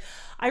beautiful. So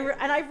I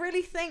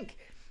really think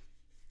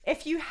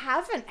if you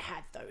haven't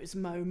had those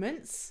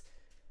moments,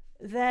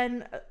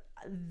 then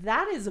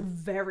that is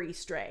very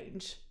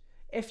strange.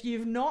 If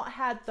you've not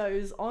had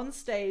those on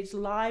stage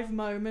live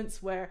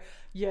moments where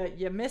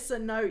you miss a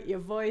note, your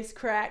voice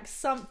cracks,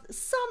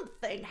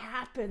 something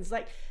happens,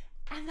 like,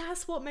 and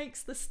that's what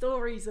makes the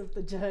stories of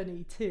the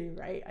journey too,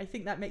 right? I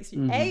think that makes you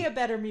Mm-hmm. a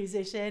better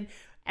musician,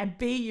 and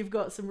B, you've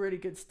got some really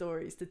good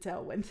stories to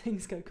tell when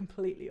things go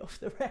completely off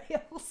the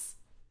rails.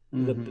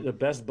 the Mm-hmm. the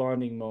best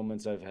bonding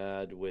moments I've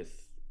had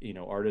with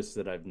artists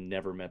that I've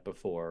never met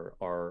before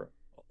are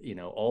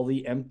all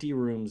the empty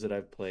rooms that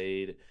I've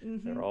played,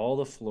 Mm-hmm. or all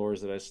the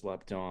floors that I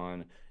slept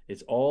on.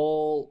 It's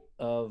all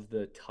of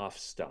the tough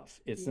stuff.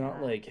 It's not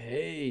Yeah. like,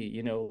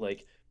 hey,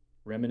 like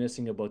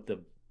reminiscing about the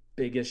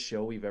biggest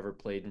show we've ever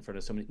played in front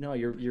of somebody. No,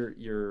 you're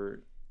you're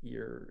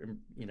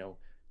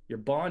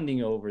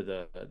bonding over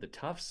the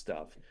tough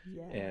stuff.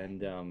 Yeah.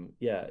 And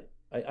yeah,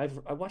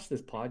 I watched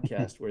this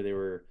podcast where they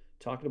were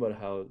talking about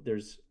how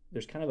there's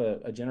kind of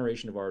a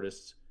generation of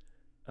artists,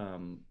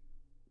 um,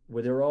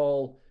 where they're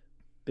all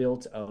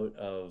built out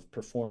of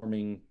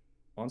performing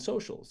on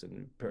socials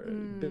and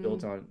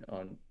built Mm.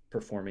 on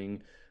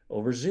performing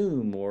over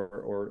Zoom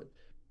or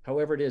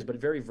however it is, but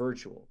very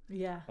virtual.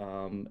 Yeah.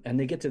 And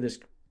they get to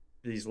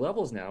these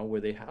levels now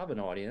where they have an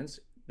audience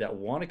that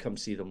want to come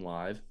see them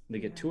live. They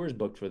get Yeah. tours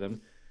booked for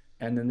them,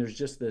 and then there's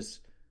just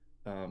this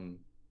um,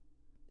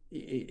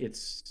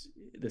 it's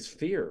this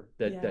fear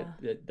that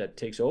Yeah. that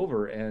takes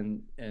over,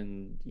 and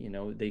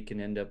they can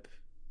end up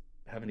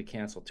having to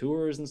cancel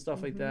tours and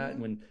stuff like that.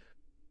 Mm-hmm. And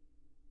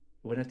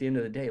when at the end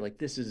of the day, like,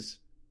 this is,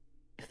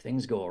 if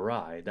things go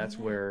awry, Yeah. that's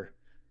where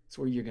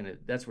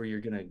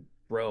you're gonna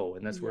grow,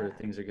 and that's where Yeah.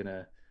 things are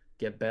gonna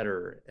get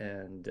better.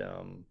 And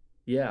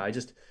yeah,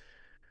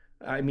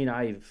 I mean,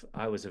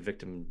 I was a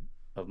victim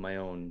of my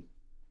own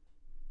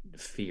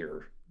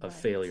fear of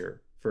Right.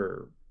 failure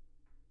for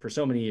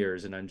so many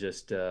years, and I'm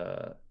just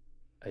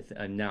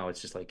and now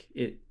it's just like,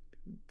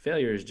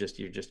 failure is just,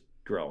 you're just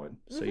growing,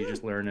 so you're Mm-hmm.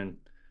 just learning.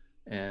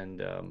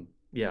 And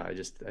yeah,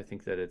 I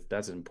think that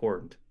that's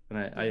important, and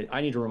Yeah.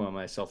 I need to remind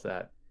myself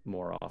that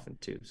more often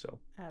too. So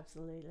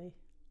Absolutely.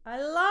 I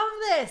love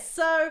this.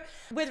 So,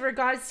 with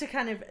regards to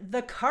kind of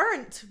the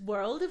current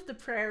world of the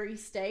Prairie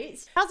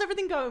States, how's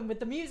everything going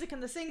with the music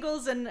and the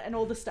singles and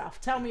all the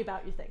stuff? Tell me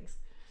about your things.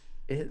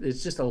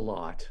 it's just a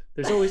lot.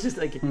 There's always just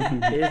like,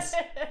 it's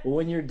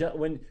when you're done,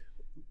 when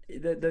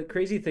the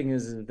crazy thing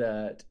is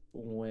that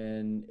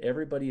when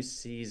everybody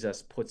sees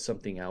us put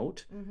something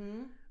out,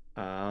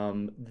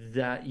 Mm-hmm.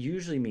 that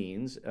usually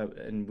means,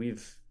 and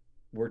we've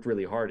worked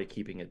really hard at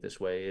keeping it this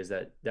way, is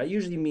that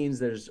usually means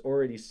there's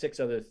already 6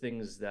 other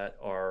things that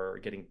are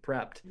getting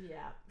prepped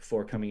Yeah.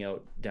 for coming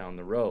out down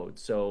the road.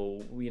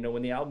 So,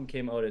 when the album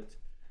came out at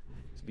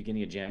the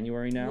beginning of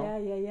January Yeah, now,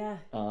 yeah,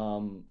 yeah.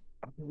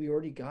 we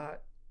already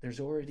got, there's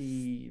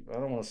already, I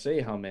don't want to say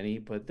how many,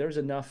 but there's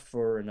enough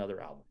for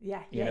another album.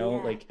 Yeah, yeah, yeah.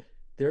 Like,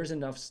 there's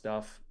enough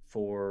stuff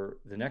for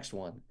the next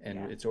one, and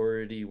Yeah.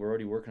 we're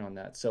already working on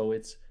that. So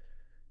it's,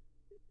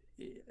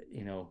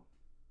 you know,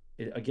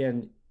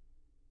 again,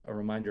 a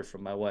reminder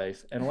from my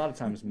wife, and a lot of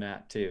times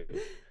Matt too.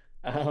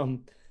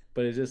 Um,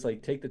 but it's just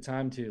like, take the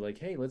time to, like,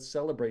 hey, let's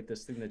celebrate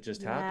this thing that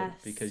just happened,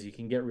 Yes. because you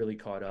can get really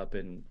caught up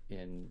in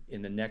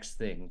the next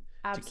thing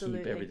to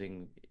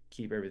Absolutely.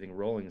 keep everything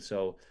rolling.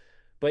 So,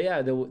 but yeah,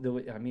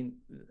 I mean,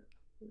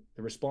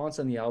 the response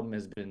on the album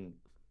has been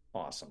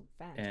awesome,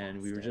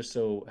 and we were just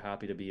Fantastic. so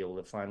happy to be able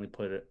to finally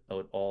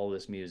out all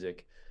this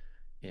music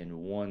in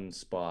one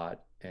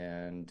spot,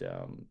 and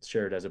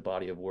share it as a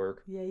body of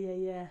work. Yeah,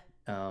 yeah,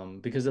 yeah.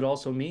 Because it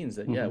also means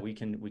that, yeah,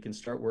 Mm-hmm. we can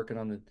start working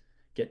on the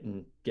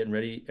getting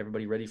ready,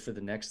 everybody ready for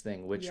the next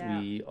thing, which Yeah.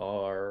 we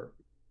are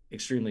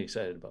extremely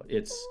excited about.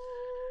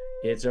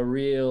 it's a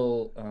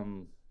real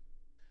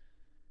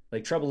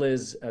like Trouble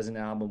Is as an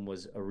album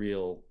was a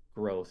real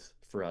growth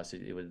for us.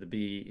 It would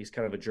be it's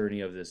kind of a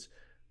journey of this,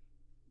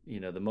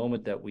 the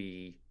moment that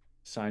we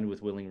signed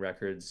with Willing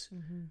Records,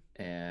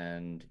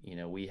 and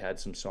we had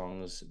some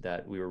songs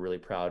that we were really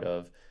proud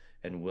of,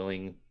 and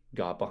Willing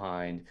got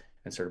behind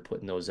and started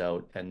putting those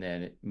out, and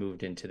then it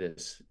moved into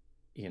this,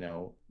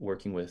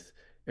 working with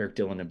Eric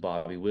Dillon and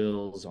Bobby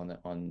Wills on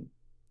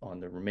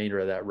the remainder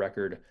of that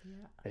record.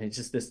 Yeah. And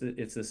it's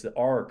this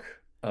arc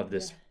of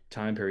this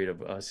time period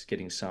of us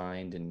getting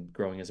signed and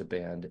growing as a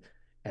band.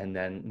 And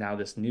then now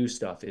this new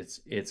stuff, it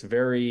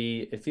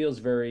feels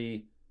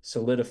very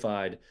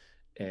solidified,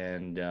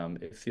 and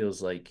it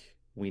feels like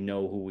we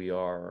know who we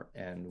are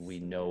and we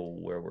know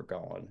where we're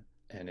going.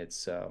 And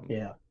it's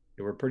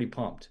we're pretty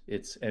pumped.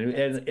 Awesome.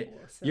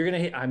 You're gonna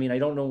hit, I mean, I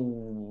don't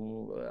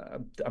know,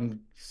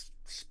 I'm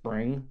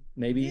spring,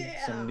 maybe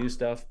some new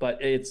stuff,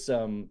 but it's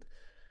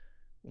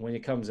when it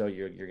comes out,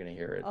 you're gonna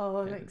hear it. Oh,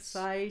 I'm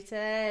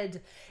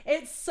excited.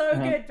 It's so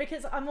good,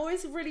 because I'm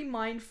always really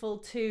mindful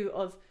too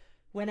of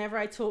whenever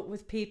I talk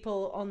with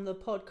people on the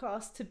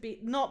podcast to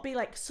not be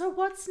like, so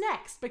what's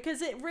next?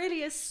 Because it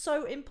really is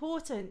so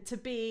important to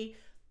be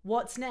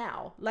what's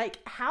now, like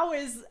how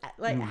is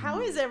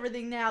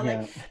everything now,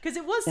 like, because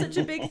it was such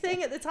a big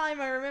thing at the time.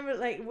 I remember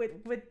like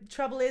with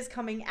Trouble Is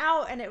coming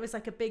out, and it was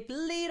like a big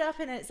lead up,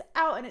 and it's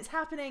out and it's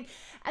happening,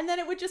 and then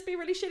it would just be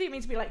really shitty of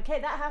me to be like, okay,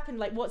 that happened,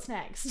 like what's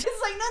next? It's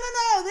like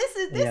no, this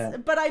is this,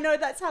 but I know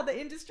that's how the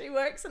industry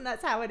works, and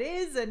that's how it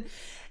is, and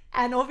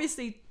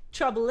obviously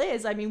Trouble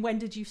Is, I mean, when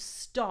did you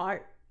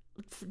start,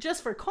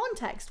 just for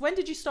context, when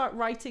did you start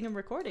writing and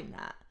recording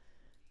that?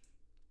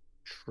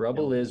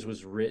 Trouble Is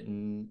was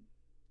written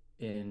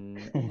in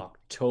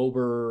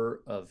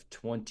October of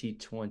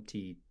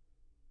 2022.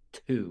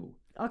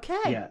 Okay.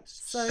 Yeah.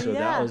 So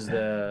that was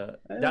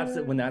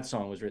when that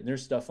song was written.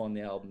 There's stuff on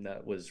the album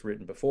that was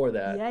written before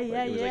that. It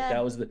was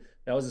like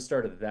that was the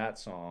start of that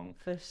song.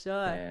 For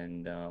sure.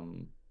 And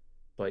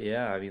but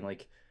yeah, I mean,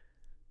 like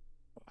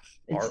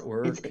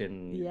artwork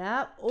and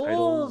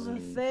all the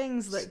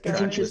things that go.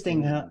 It's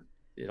interesting how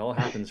it all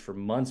happens for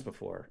months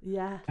before.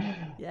 Yeah.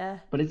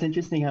 But it's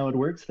interesting how it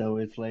works though.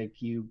 It's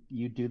like you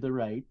do the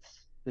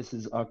rights. This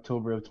is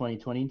October of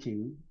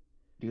 2022.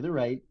 Do the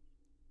right.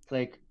 It's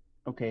like,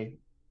 okay,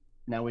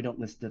 now we don't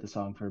listen to the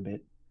song for a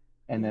bit,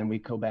 and then we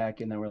go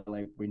back, and then we're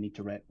like, we need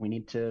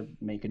to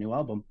make a new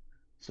album.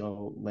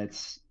 So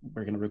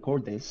we're gonna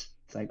record this.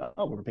 It's like,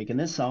 oh, we're picking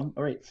this song.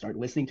 All right, start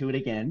listening to it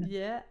again.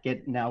 Yeah.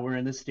 Now we're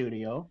in the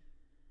studio,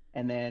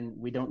 and then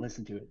we don't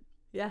listen to it.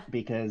 Yeah.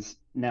 Because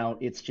now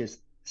it's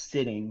just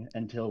sitting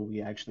until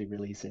we actually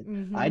release it.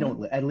 Mm-hmm. I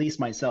don't, at least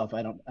myself,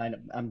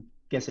 I'm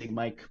guessing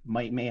Mike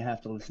may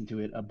have to listen to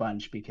it a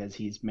bunch because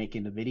he's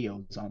making the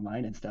videos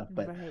online and stuff,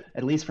 but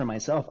at least for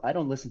myself, I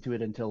don't listen to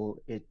it until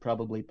it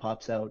probably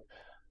pops out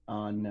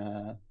on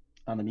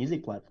the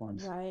music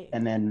platforms. Right.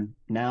 And then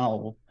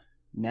now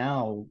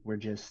we're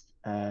just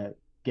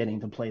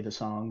getting to play the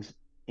songs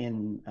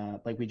in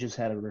like we just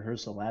had a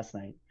rehearsal last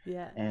night.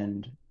 Yeah.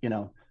 And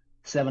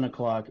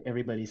 7:00,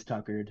 everybody's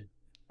tuckered.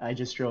 I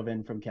just drove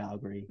in from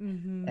Calgary,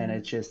 and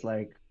it's just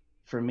like,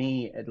 for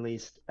me at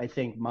least, I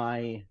think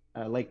my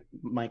like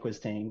Mike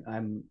was saying,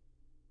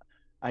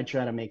 I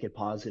try to make it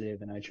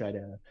positive, and I try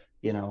to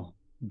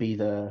be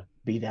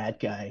that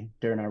guy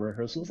during our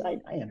rehearsals. I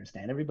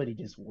understand everybody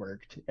just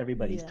worked,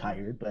 everybody's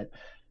tired, but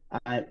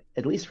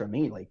at least for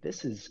me, like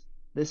this is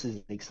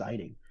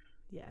exciting,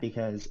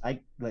 because I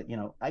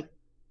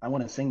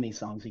want to sing these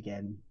songs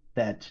again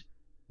that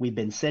we've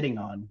been sitting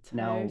on.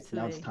 Now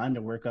it's time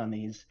to work on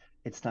these.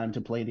 It's time to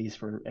play these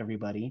for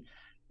everybody,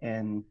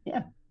 and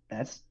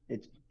it's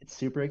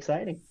super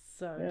exciting.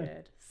 So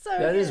good.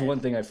 That is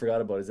one thing I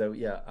forgot about, is that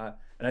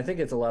and I think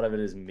it's a lot of it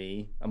is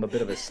me. I'm a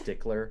bit of a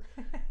stickler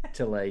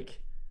to like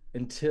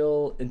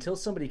until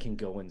somebody can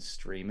go and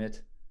stream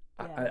it.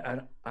 I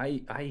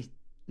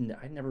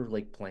never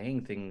like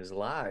playing things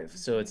live.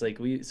 So it's like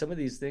some of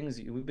these things,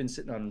 we've been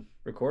sitting on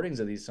recordings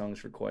of these songs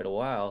for quite a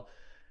while,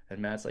 and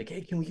Matt's like,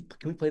 hey, can we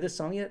play this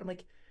song yet? I'm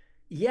like,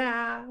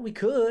 yeah, we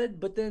could,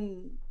 but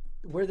then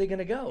where are they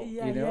gonna go?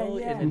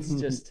 And it's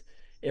just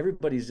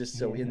everybody's just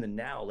so in the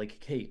now.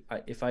 Like, hey,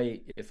 if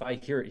I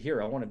hear it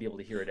here, I want to be able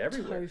to hear it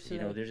everywhere.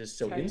 They're just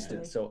so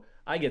instant. So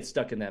I get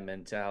stuck in that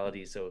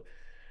mentality. So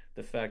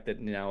the fact that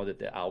now that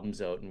the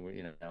album's out and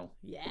we can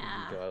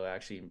go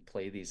actually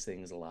play these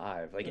things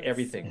live, like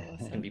everything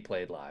can be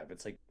played live.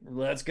 It's like,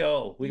 let's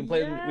go. We can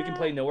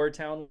play Nowhere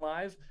Town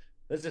live.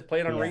 Let's just play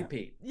it on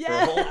repeat for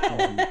a whole hour.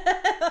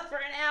 For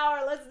an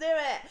hour, let's do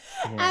it.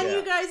 And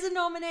you guys are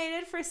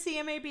nominated for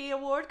CMAB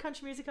Award,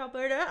 Country Music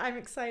Alberta. I'm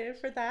excited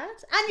for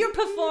that. And you're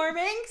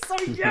performing, so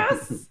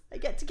yes! I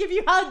get to give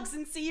you hugs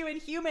and see you in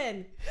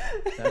human.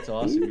 That's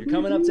awesome. You're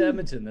coming up to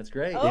Edmonton. That's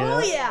great. Oh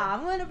yeah,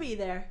 I'm going to be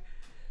there.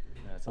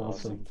 That's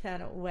awesome.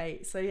 Cannot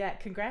wait. So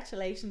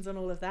congratulations on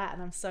all of that,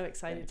 and I'm so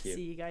excited to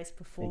see you guys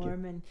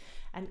perform.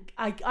 And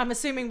I'm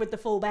assuming with the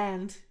full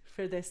band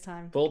for this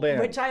time. Full band.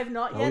 Which I have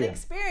not yet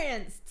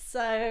experienced.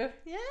 So,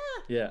 yeah.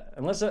 Yeah,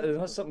 unless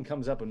something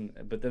comes up,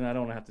 but then I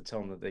don't have to tell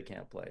them that they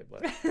can't play,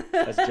 but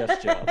that's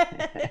Jeff's job.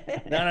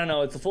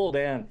 No, it's a full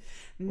band.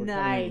 We're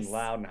nice. coming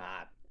loud and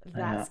hot.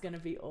 That's going to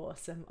be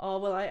awesome. Oh,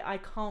 well, I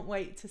can't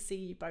wait to see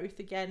you both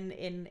again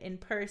in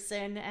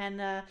person.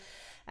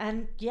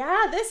 And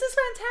yeah, this is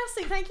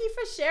fantastic. Thank you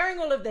for sharing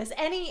all of this.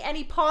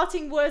 Any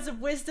parting words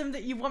of wisdom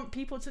that you want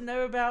people to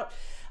know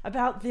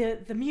about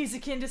the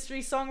music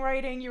industry,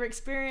 songwriting, your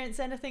experience,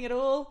 anything at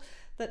all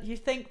that you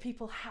think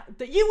people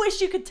that you wish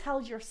you could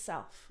tell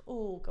yourself?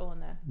 Oh, go on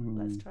then.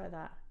 Let's try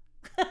that.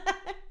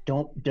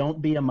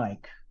 Don't be a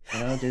mic.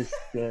 Just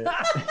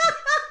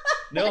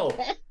No,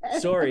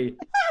 sorry.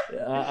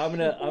 I'm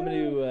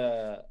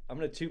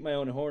gonna toot my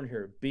own horn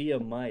here. Be a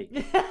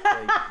mic.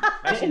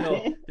 Actually,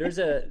 no. There's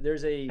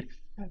a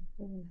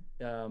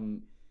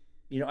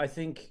I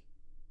think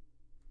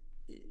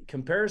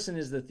comparison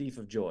is the thief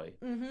of joy,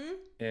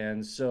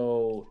 and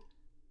so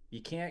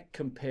you can't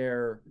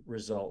compare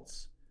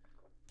results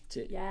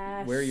to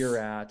where you're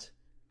at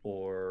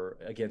or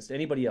against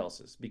anybody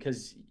else's,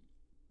 because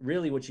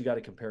really what you got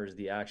to compare is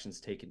the actions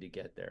taken to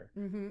get there.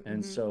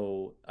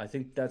 So I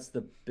think that's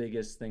the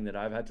biggest thing that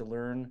I've had to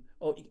learn.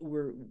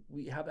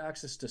 We have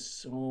access to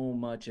so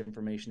much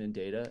information and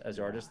data as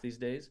artists these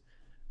days.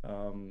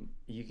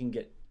 You can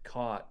get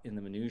caught in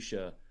the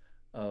minutia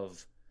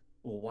of,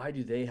 well, why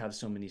do they have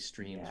so many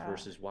streams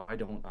versus why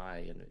don't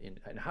I,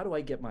 and how do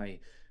I get my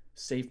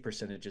save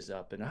percentages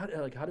up, and how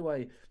do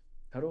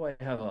I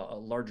have a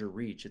larger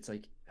reach? It's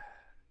like,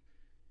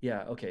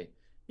 okay,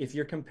 if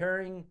you're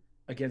comparing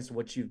against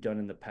what you've done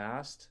in the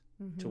past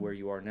to where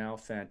you are now,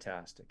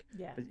 fantastic.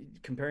 But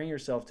comparing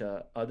yourself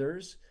to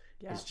others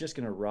is just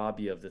going to rob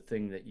you of the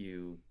thing that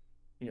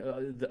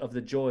of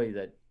the joy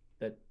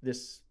that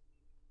this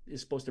is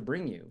supposed to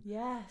bring you.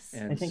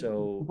 And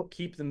so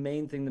keep the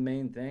main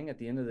thing at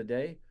the end of the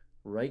day.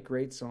 Write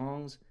great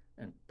songs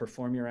and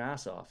perform your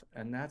ass off,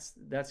 and that's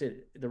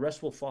it. The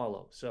rest will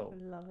follow. So I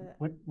love it.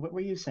 What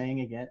were you saying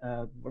again?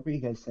 What were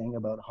you guys saying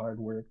about hard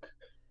work?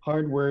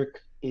 Hard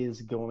work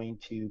is going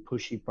to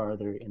push you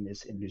farther in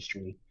this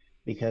industry,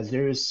 because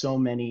there's so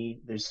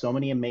many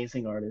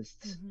amazing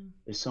artists.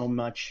 There's so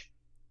much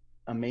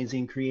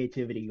amazing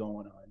creativity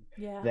going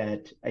on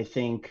that I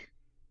think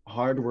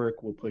hard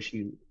work will push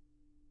you,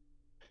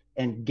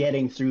 and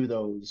getting through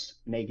those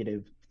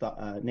negative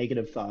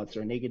thoughts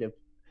or negative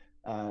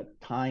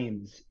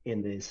times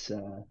in this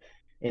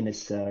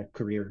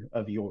career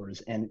of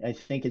yours. And I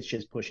think it's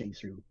just pushing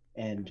through,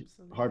 and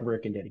hard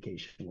work and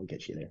dedication will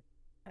get you there.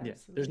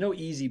 There's no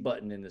easy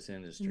button in this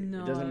industry.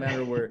 It doesn't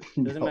matter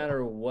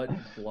matter what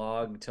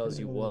blog tells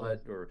you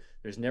what, or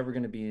there's never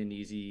going to be an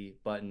easy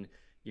button.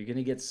 You're going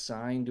to get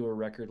signed to a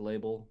record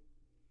label,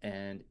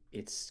 and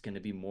it's going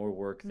to be more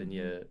work than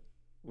you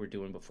were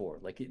doing before.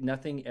 Like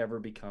nothing ever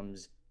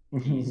becomes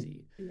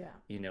easy.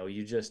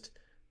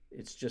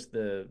 It's just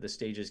the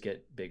stages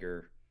get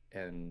bigger,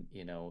 and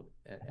and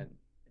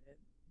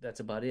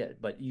that's about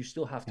it. But you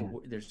still have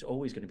to. There's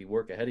always going to be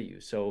work ahead of you.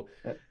 So.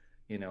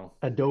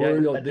 A door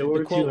to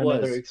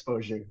another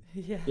exposure.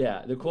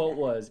 The quote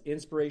was,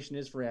 inspiration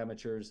is for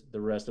amateurs,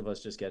 the rest of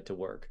us just get to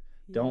work.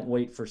 Don't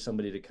wait for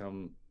somebody to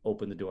come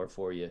open the door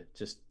for you.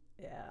 Just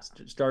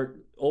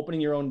start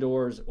opening your own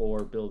doors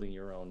or building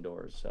your own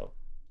doors. So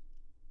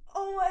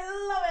I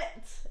love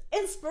it.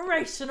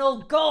 Inspirational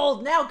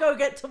gold. Now go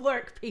get to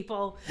work,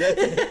 people.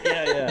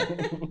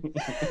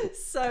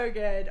 So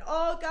good.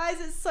 Oh,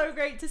 guys, it's so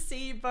great to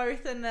see you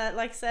both. And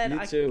like I said,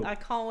 I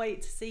can't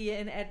wait to see you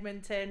in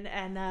Edmonton.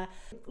 And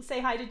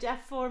say hi to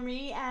Jeff for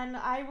me. And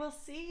I will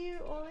see you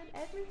all in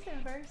Edmonton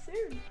very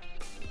soon.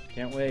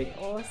 Can't wait.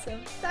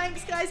 Awesome.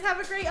 Thanks, guys. Have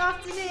a great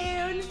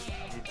afternoon.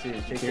 You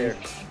too. Take care.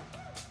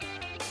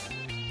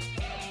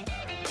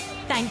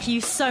 Thank you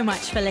so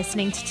much for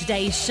listening to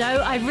today's show.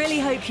 I really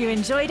hope you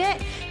enjoyed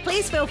it.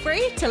 Please feel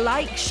free to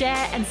like,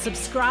 share, and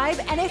subscribe.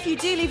 And if you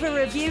do leave a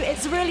review,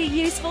 it's really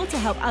useful to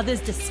help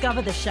others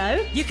discover the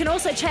show. You can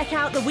also check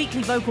out the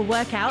weekly vocal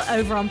workout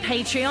over on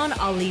Patreon.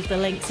 I'll leave the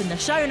links in the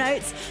show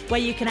notes,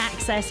 where you can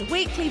access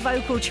weekly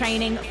vocal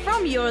training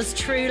from yours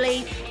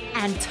truly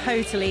and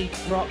totally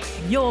rock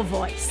your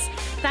voice.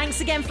 Thanks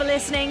again for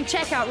listening.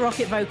 Check out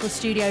Rocket Vocal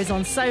Studios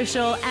on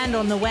social and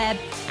on the web,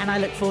 and I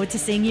look forward to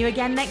seeing you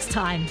again next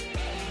time.